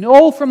that we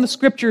know from the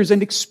Scriptures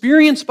and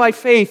experience by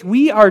faith.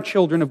 We are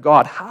children of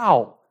God.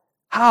 How?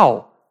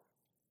 How?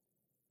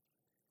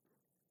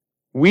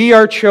 We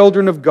are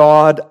children of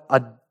God,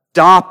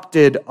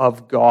 adopted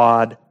of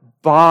God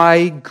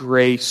by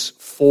grace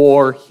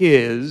for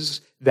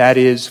his, that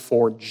is,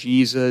 for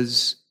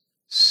Jesus'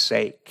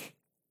 sake.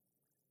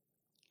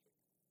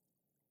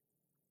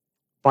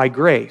 By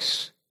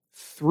grace,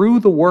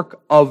 through the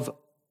work of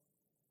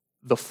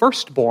the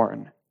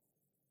firstborn,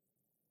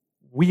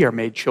 we are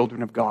made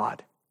children of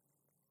God.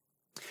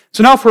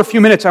 So now for a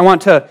few minutes I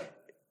want to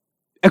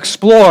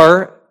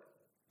explore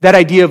that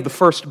idea of the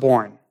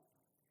firstborn.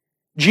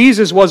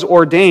 Jesus was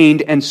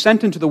ordained and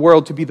sent into the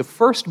world to be the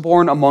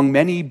firstborn among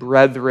many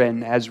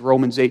brethren, as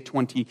Romans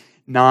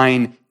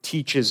 8:29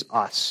 teaches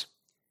us.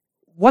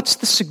 What's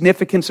the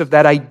significance of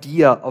that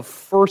idea of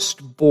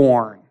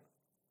firstborn?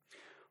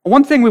 Well,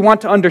 one thing we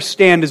want to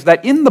understand is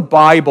that in the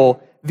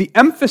Bible, the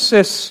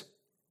emphasis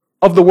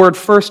of the word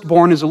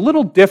firstborn is a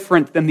little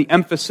different than the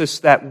emphasis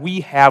that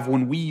we have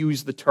when we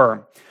use the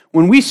term.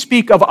 When we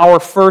speak of our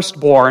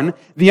firstborn,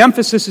 the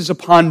emphasis is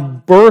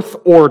upon birth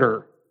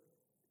order.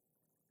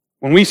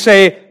 When we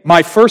say,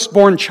 my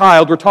firstborn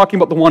child, we're talking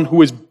about the one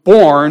who is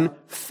born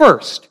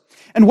first.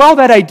 And while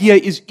that idea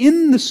is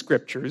in the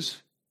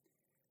Scriptures,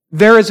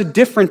 there is a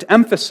different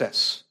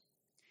emphasis.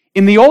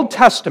 In the Old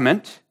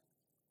Testament,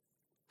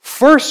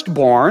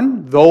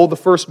 firstborn, though the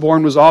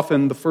firstborn was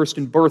often the first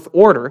in birth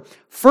order,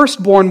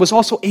 firstborn was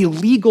also a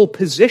legal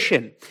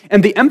position.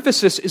 And the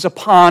emphasis is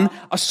upon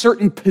a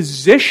certain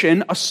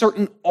position, a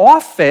certain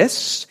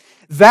office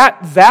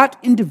that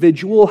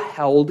individual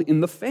held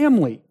in the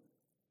family.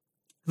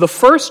 The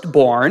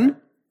firstborn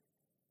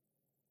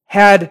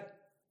had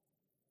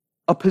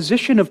a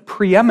position of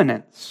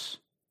preeminence.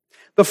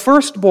 The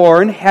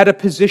firstborn had a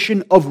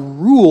position of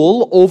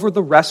rule over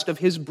the rest of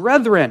his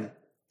brethren.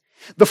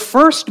 The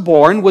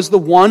firstborn was the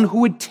one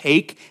who would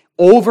take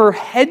over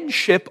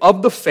headship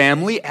of the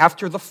family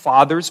after the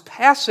father's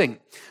passing.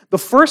 The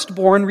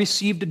firstborn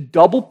received a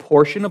double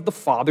portion of the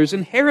father's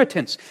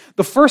inheritance.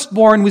 The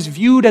firstborn was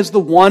viewed as the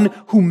one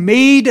who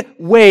made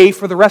way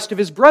for the rest of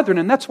his brethren.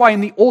 And that's why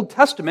in the Old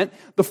Testament,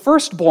 the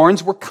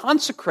firstborns were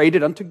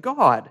consecrated unto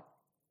God.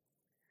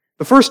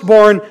 The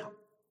firstborn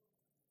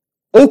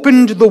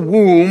opened the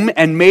womb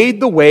and made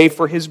the way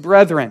for his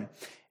brethren.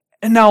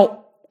 And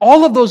now,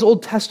 all of those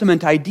Old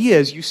Testament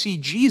ideas, you see,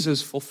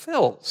 Jesus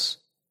fulfills.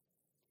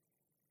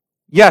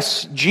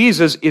 Yes,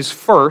 Jesus is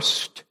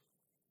first,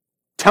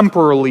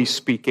 temporally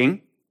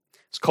speaking.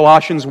 As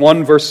Colossians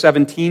 1 verse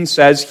 17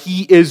 says,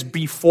 he is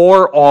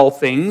before all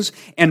things,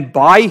 and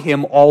by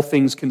him all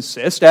things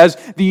consist. As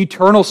the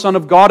eternal Son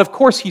of God, of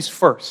course he's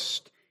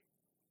first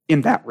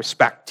in that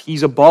respect.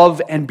 He's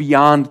above and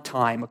beyond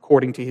time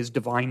according to his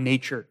divine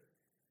nature.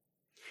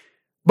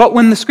 But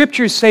when the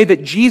Scriptures say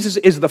that Jesus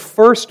is the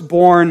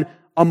firstborn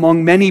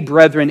among many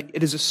brethren,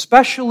 it is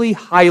especially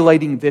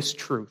highlighting this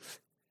truth.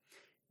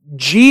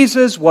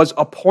 Jesus was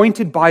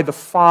appointed by the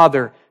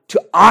Father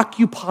to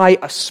occupy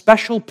a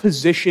special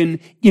position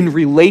in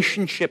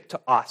relationship to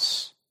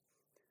us,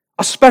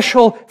 a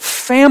special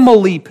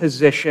family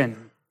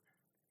position.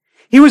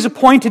 He was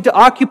appointed to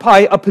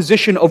occupy a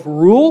position of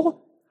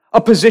rule,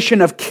 a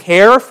position of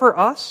care for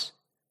us.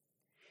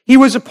 He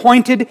was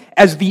appointed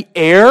as the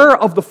heir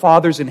of the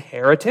Father's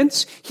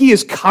inheritance. He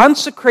is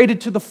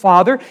consecrated to the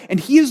Father, and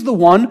He is the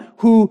one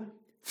who,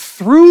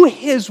 through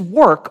His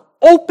work,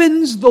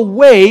 opens the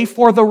way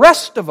for the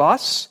rest of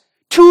us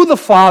to the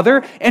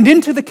Father and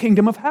into the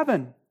kingdom of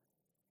heaven.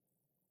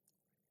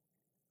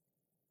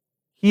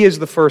 He is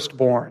the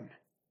firstborn.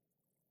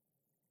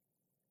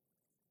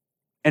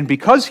 And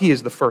because He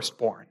is the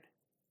firstborn,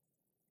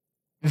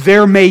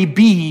 there may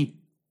be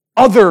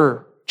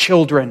other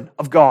children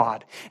of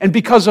God. And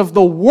because of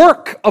the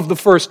work of the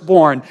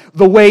firstborn,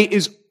 the way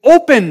is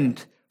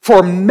opened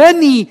for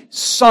many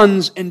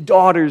sons and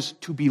daughters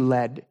to be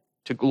led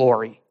to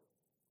glory.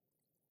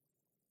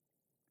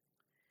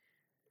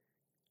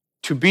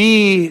 To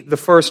be the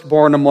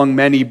firstborn among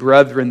many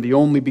brethren, the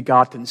only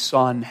begotten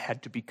Son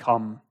had to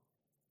become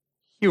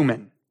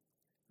human.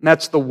 And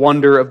that's the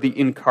wonder of the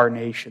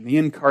incarnation. The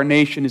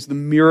incarnation is the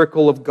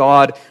miracle of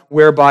God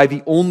whereby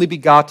the only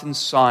begotten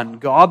Son,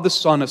 God the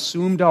Son,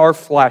 assumed our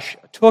flesh,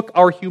 took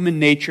our human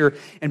nature,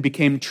 and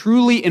became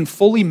truly and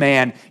fully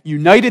man,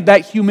 united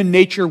that human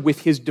nature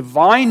with His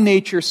divine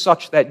nature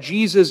such that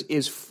Jesus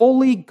is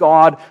fully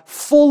God,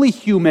 fully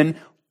human,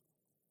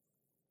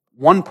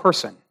 one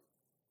person,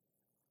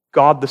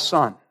 God the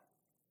Son,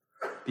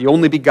 the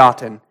only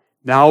begotten,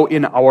 now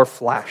in our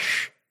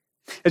flesh.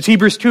 As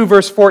Hebrews 2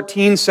 verse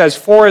 14 says,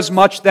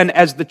 "Forasmuch then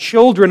as the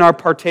children are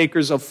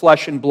partakers of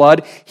flesh and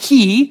blood,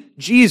 He,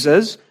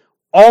 Jesus,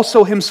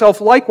 also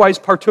Himself likewise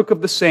partook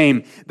of the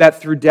same,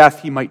 that through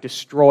death He might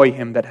destroy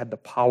him that had the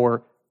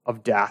power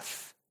of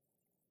death."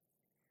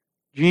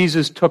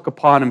 Jesus took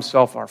upon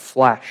Himself our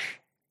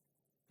flesh,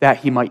 that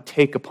He might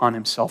take upon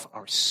Himself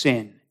our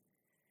sin,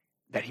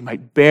 that He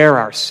might bear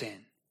our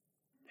sin,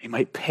 that He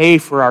might pay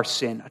for our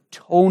sin,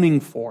 atoning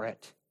for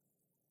it,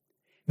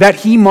 that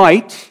He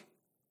might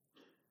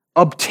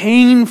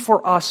obtain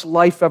for us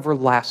life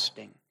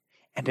everlasting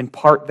and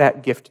impart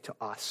that gift to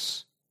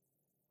us.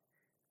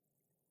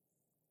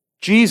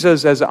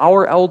 Jesus, as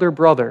our elder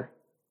brother,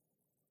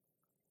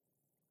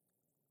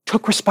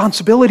 took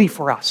responsibility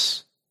for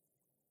us.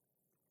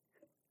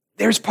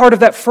 There's part of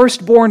that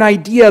firstborn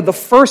idea. The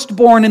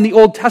firstborn in the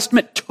Old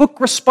Testament took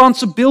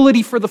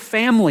responsibility for the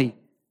family.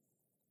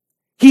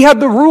 He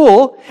had the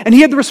rule, and He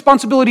had the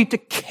responsibility to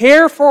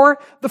care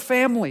for the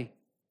family.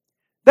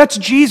 That's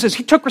Jesus.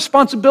 He took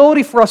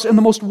responsibility for us in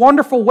the most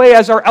wonderful way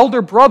as our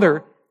elder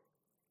brother.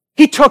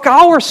 He took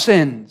our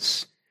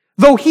sins,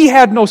 though He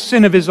had no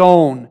sin of His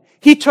own.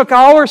 He took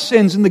our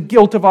sins and the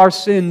guilt of our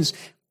sins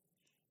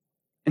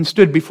and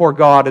stood before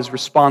God as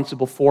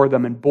responsible for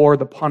them and bore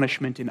the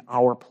punishment in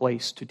our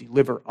place to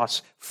deliver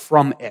us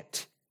from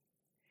it.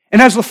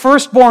 And as the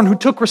firstborn who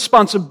took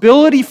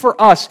responsibility for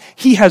us,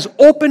 He has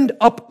opened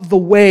up the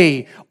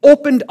way,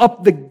 opened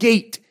up the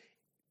gate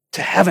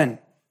to heaven.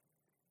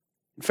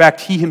 In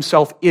fact, He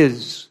Himself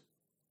is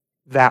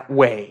that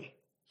way.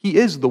 He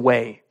is the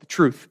way, the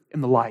truth,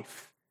 and the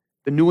life,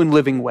 the new and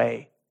living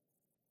way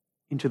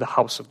into the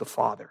house of the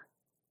Father.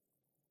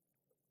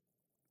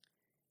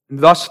 And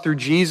thus, through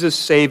Jesus'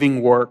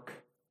 saving work,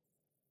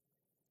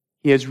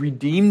 He has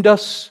redeemed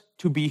us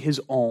to be His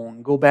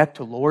own. Go back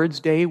to Lord's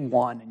Day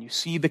 1, and you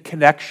see the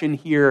connection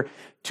here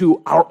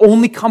to our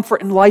only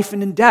comfort in life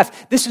and in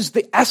death. This is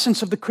the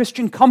essence of the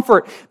Christian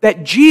comfort,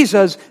 that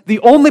Jesus, the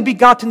only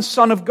begotten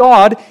Son of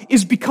God,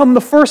 is become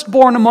the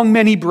firstborn among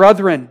many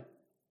brethren.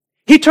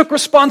 He took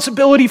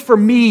responsibility for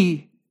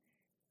me,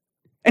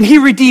 and He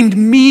redeemed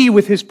me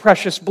with His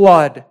precious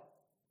blood,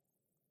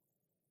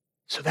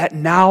 so that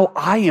now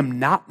I am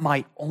not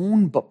my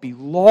own, but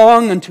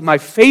belong unto my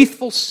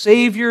faithful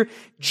Savior,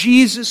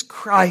 Jesus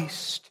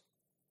Christ.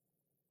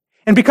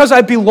 And because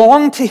I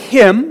belong to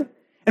Him,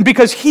 and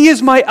because He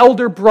is my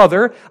elder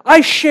brother, I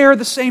share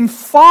the same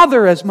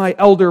Father as my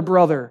elder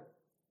brother.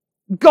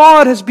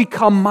 God has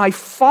become my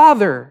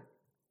Father.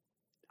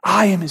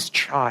 I am His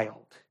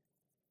child.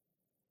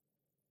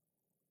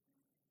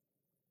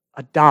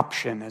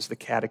 Adoption, as the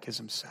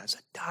Catechism says.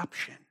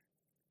 Adoption.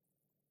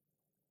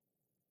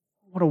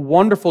 What a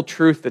wonderful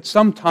truth that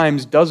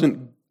sometimes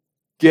doesn't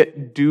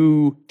get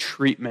due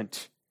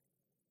treatment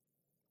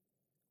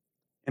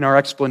in our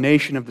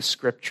explanation of the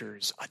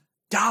Scriptures.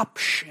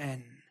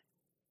 Adoption.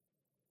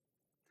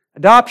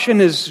 Adoption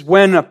is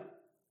when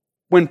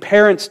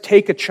parents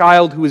take a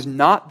child who is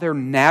not their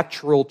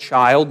natural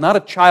child, not a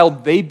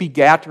child they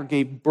begat or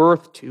gave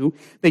birth to.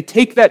 They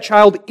take that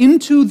child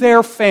into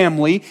their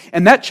family,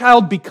 and that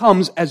child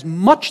becomes as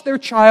much their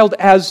child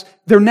as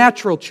their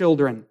natural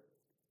children.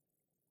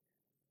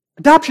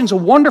 Adoption is a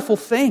wonderful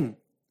thing.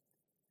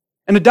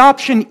 And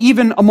adoption,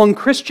 even among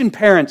Christian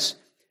parents,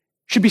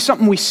 should be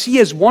something we see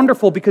as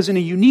wonderful because in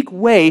a unique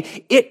way,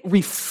 it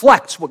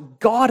reflects what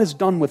God has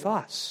done with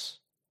us.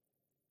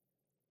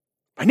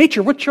 By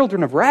nature, we're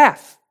children of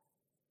wrath.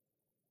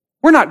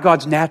 We're not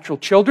God's natural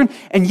children.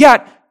 And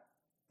yet,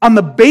 on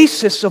the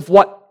basis of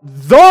what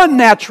the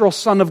natural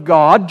Son of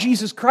God,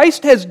 Jesus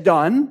Christ, has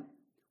done,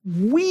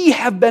 we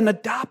have been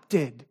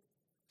adopted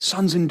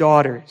sons and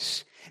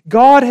daughters.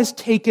 God has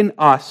taken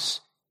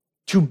us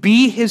to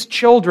be His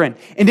children.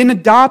 And in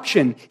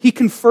adoption, He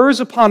confers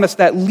upon us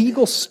that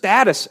legal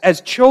status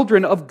as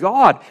children of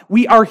God.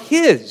 We are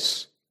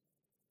His.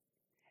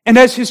 And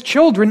as His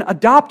children,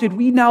 adopted,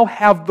 we now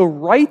have the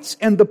rights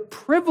and the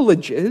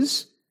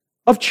privileges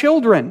of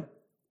children.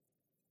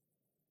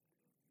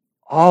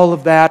 All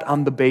of that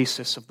on the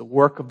basis of the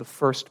work of the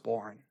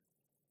firstborn.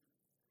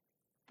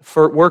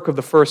 The work of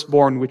the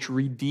firstborn which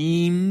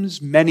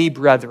redeems many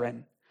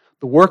brethren.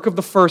 The work of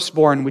the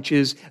firstborn which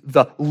is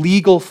the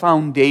legal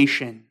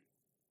foundation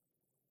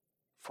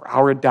for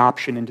our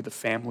adoption into the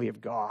family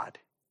of God.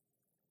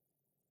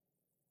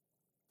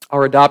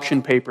 Our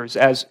adoption papers,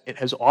 as it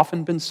has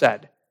often been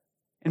said,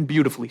 and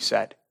beautifully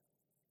said,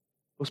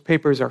 those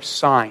papers are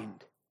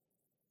signed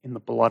in the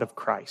blood of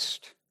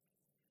Christ.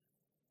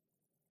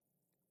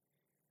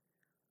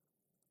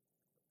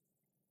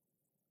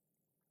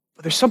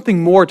 But there's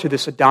something more to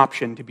this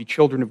adoption to be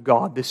children of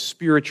God, this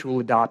spiritual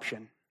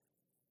adoption.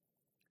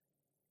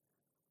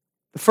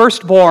 The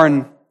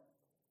firstborn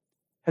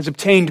has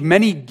obtained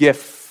many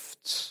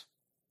gifts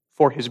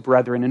for his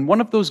brethren, and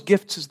one of those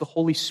gifts is the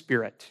Holy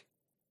Spirit.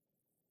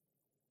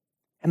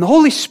 And the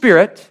Holy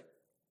Spirit,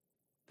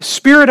 the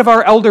Spirit of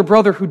our elder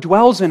brother who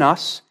dwells in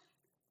us,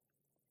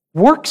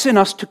 works in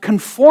us to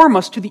conform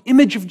us to the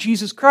image of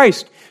Jesus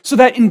Christ, so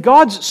that in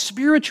God's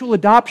spiritual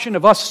adoption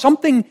of us,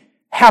 something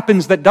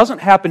happens that doesn't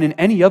happen in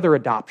any other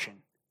adoption.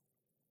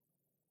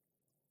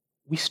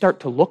 We start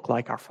to look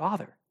like our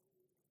Father.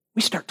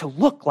 We start to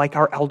look like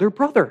our elder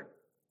brother.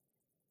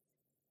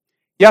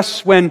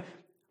 Yes, when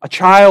a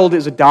child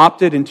is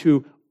adopted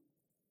into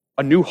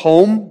a new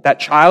home, that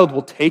child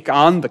will take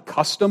on the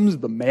customs,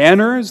 the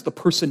manners, the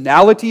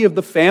personality of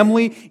the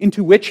family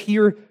into which he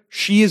or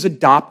she is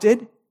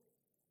adopted.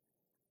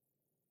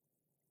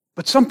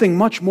 But something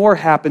much more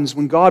happens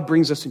when God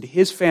brings us into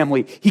His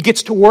family. He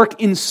gets to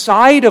work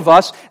inside of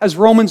us, as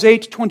Romans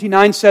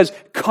 8:29 says,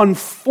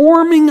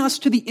 conforming us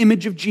to the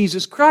image of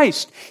Jesus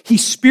Christ. He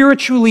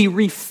spiritually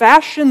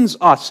refashions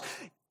us.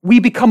 We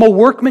become a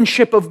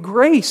workmanship of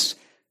grace,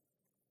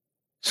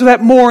 so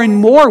that more and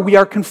more we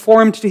are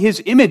conformed to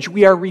His image.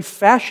 We are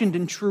refashioned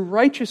in true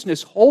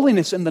righteousness,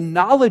 holiness, and the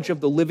knowledge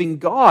of the living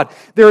God.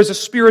 There is a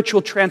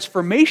spiritual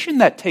transformation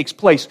that takes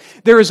place.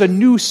 There is a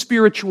new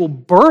spiritual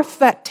birth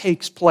that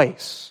takes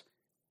place.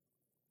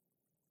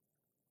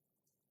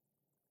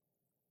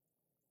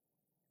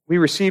 We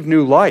receive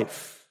new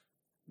life.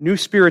 New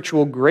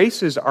spiritual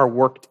graces are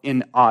worked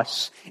in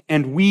us.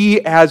 And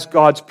we, as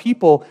God's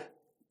people,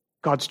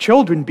 God's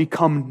children,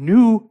 become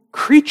new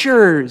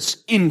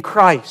creatures in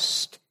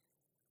Christ,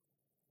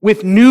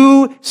 with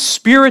new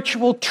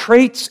spiritual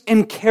traits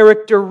and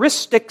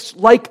characteristics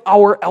like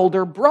our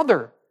elder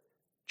brother,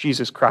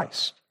 Jesus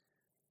Christ.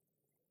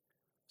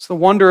 It's the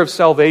wonder of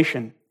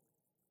salvation.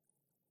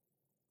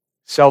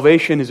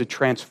 Salvation is a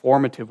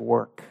transformative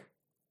work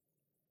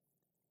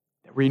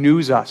that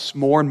renews us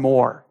more and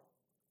more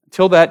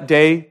until that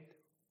day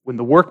when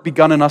the work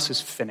begun in us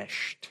is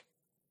finished,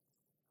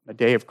 the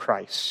day of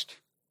Christ.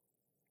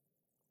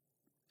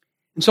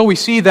 And so we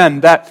see then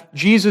that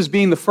Jesus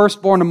being the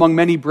firstborn among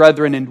many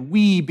brethren and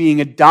we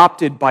being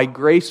adopted by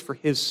grace for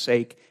His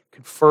sake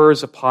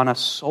confers upon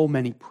us so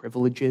many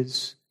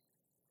privileges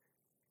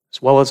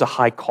as well as a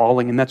high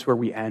calling, and that's where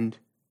we end.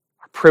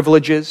 Our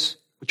privileges,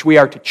 which we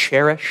are to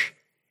cherish,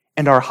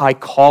 and our high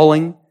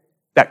calling,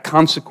 that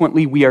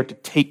consequently we are to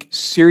take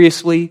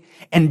seriously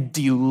and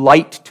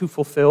delight to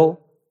fulfill.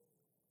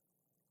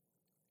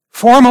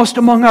 Foremost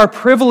among our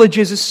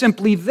privileges is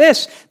simply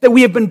this, that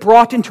we have been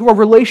brought into a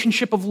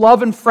relationship of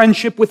love and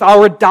friendship with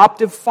our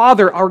adoptive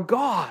Father, our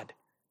God.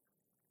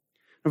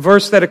 A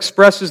verse that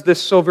expresses this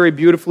so very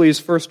beautifully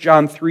is 1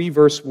 John 3,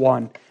 verse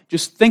 1.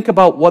 Just think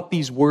about what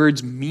these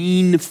words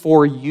mean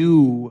for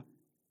you,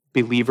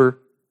 believer.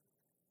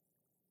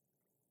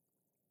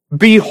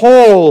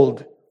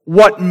 Behold,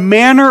 what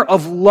manner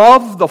of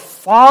love the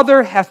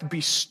Father hath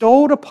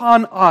bestowed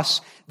upon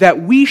us,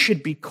 that we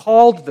should be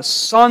called the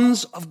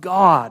sons of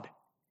God.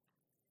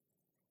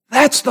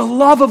 That's the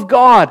love of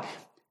God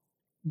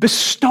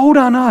bestowed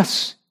on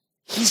us.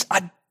 He's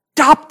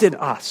adopted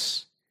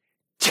us,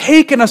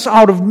 taken us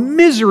out of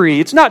misery.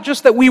 It's not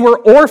just that we were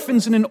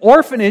orphans in an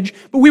orphanage,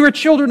 but we were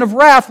children of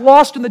wrath,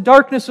 lost in the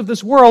darkness of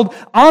this world,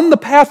 on the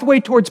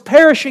pathway towards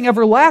perishing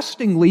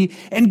everlastingly,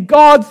 and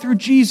God, through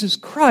Jesus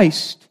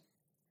Christ,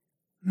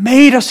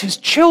 made us His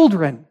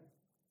children.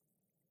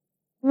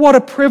 What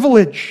a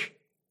privilege.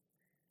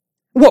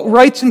 What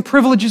rights and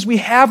privileges we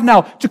have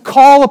now to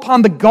call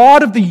upon the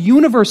God of the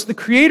universe, the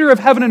creator of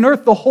heaven and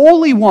earth, the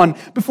Holy One,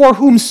 before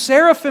whom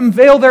seraphim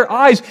veil their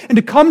eyes, and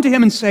to come to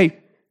Him and say,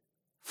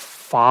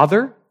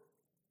 Father?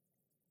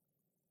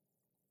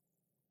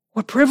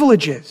 What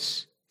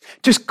privileges.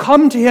 To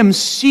come to Him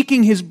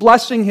seeking His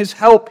blessing, His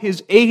help,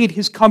 His aid,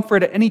 His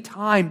comfort at any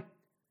time.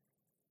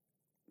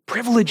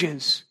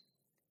 Privileges.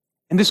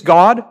 And this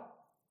God,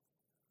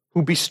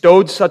 who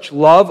bestowed such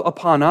love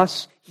upon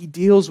us, He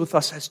deals with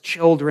us as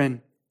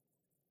children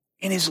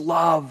in His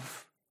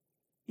love.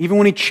 Even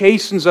when He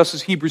chastens us,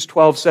 as Hebrews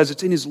 12 says,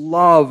 it's in His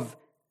love.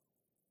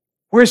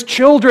 We're His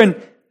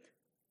children.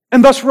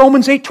 And thus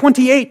Romans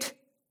 8:28,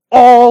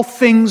 all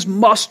things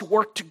must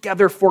work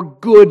together for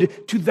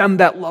good to them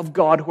that love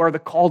God, who are the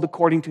called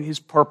according to His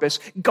purpose.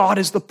 God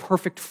is the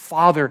perfect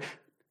Father.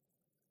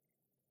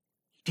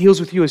 He deals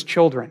with you as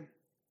children.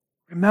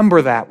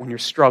 Remember that when you're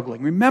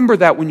struggling. Remember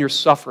that when you're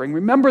suffering.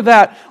 Remember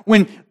that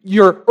when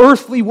your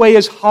earthly way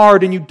is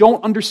hard and you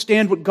don't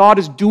understand what God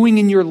is doing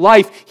in your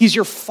life. He's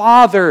your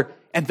Father,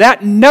 and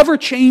that never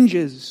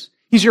changes.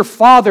 He's your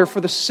Father for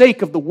the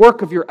sake of the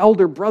work of your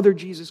elder brother,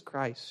 Jesus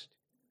Christ.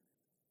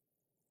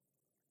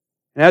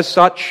 And as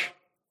such,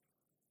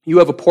 you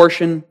have a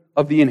portion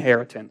of the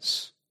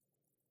inheritance.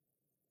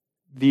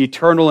 The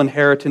eternal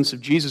inheritance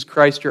of Jesus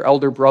Christ, your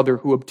elder brother,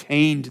 who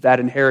obtained that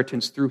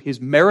inheritance through His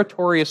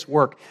meritorious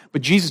work.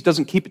 But Jesus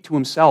doesn't keep it to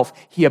Himself.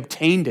 He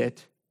obtained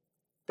it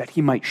that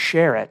He might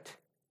share it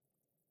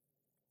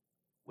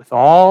with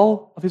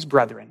all of His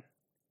brethren,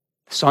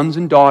 the sons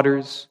and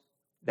daughters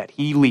that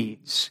He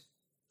leads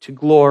to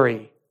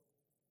glory.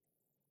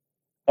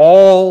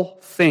 All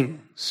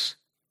things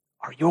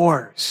are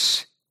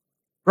yours.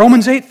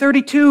 Romans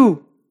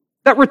 8:32,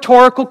 that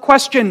rhetorical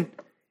question.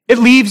 It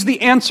leaves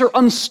the answer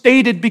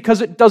unstated because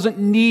it doesn't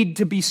need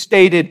to be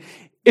stated.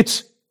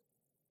 It's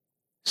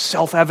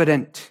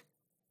self-evident.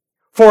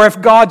 For if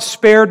God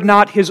spared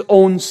not His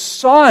own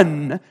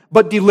Son,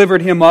 but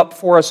delivered Him up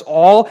for us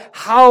all,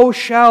 how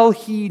shall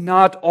He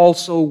not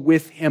also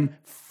with Him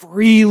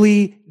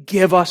freely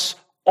give us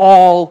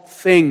all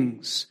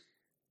things?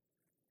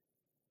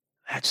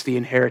 That's the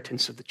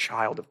inheritance of the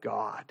child of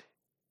God.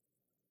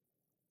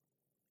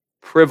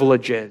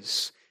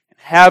 Privileges.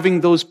 Having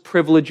those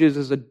privileges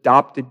as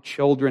adopted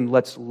children,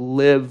 let's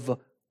live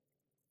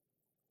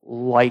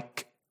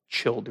like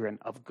children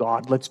of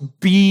God. Let's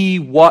be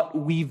what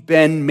we've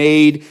been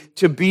made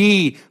to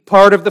be,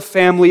 part of the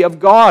family of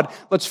God.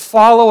 Let's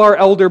follow our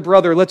elder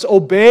brother. Let's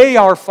obey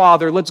our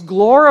Father. Let's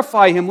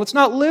glorify Him. Let's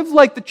not live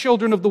like the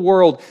children of the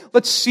world.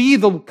 Let's see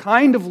the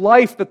kind of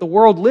life that the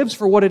world lives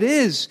for what it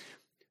is.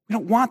 We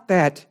don't want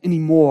that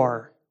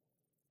anymore.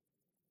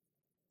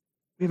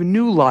 We have a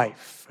new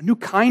life, a new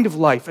kind of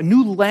life, a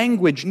new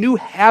language, new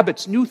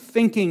habits, new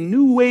thinking,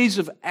 new ways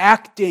of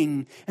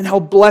acting, and how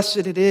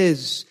blessed it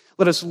is.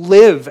 Let us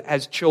live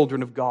as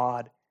children of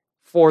God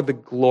for the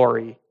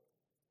glory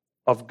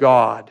of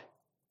God,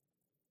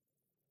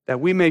 that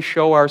we may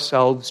show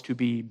ourselves to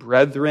be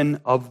brethren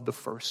of the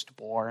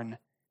firstborn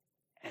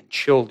and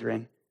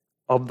children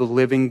of the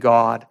living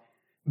God,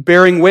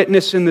 bearing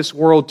witness in this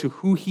world to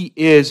who He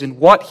is and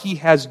what He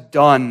has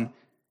done,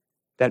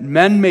 that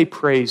men may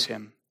praise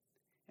Him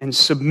and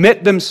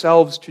submit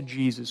themselves to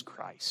Jesus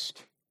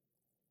Christ,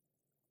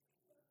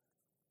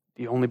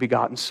 the only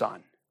begotten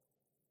Son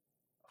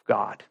of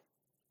God.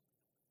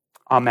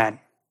 Amen.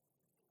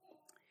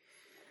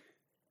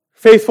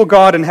 Faithful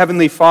God and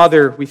Heavenly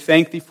Father, we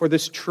thank Thee for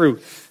this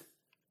truth.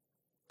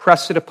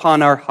 Press it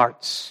upon our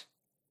hearts,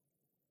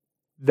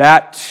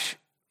 that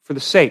for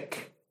the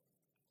sake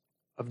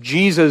of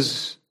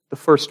Jesus, the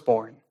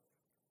firstborn,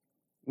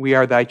 we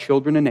are Thy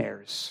children and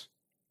heirs.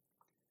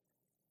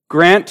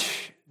 Grant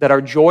that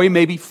our joy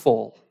may be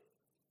full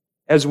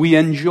as we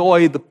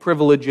enjoy the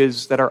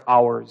privileges that are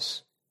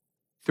ours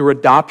through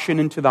adoption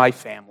into Thy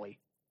family.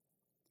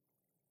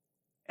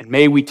 And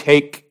may we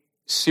take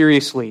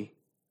seriously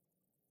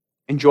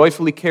and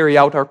joyfully carry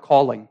out our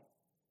calling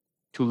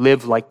to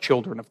live like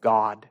children of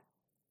God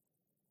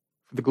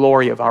for the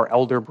glory of our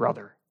elder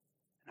brother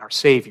and our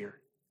Savior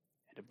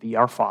and of Thee,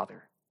 our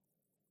Father.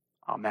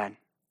 Amen.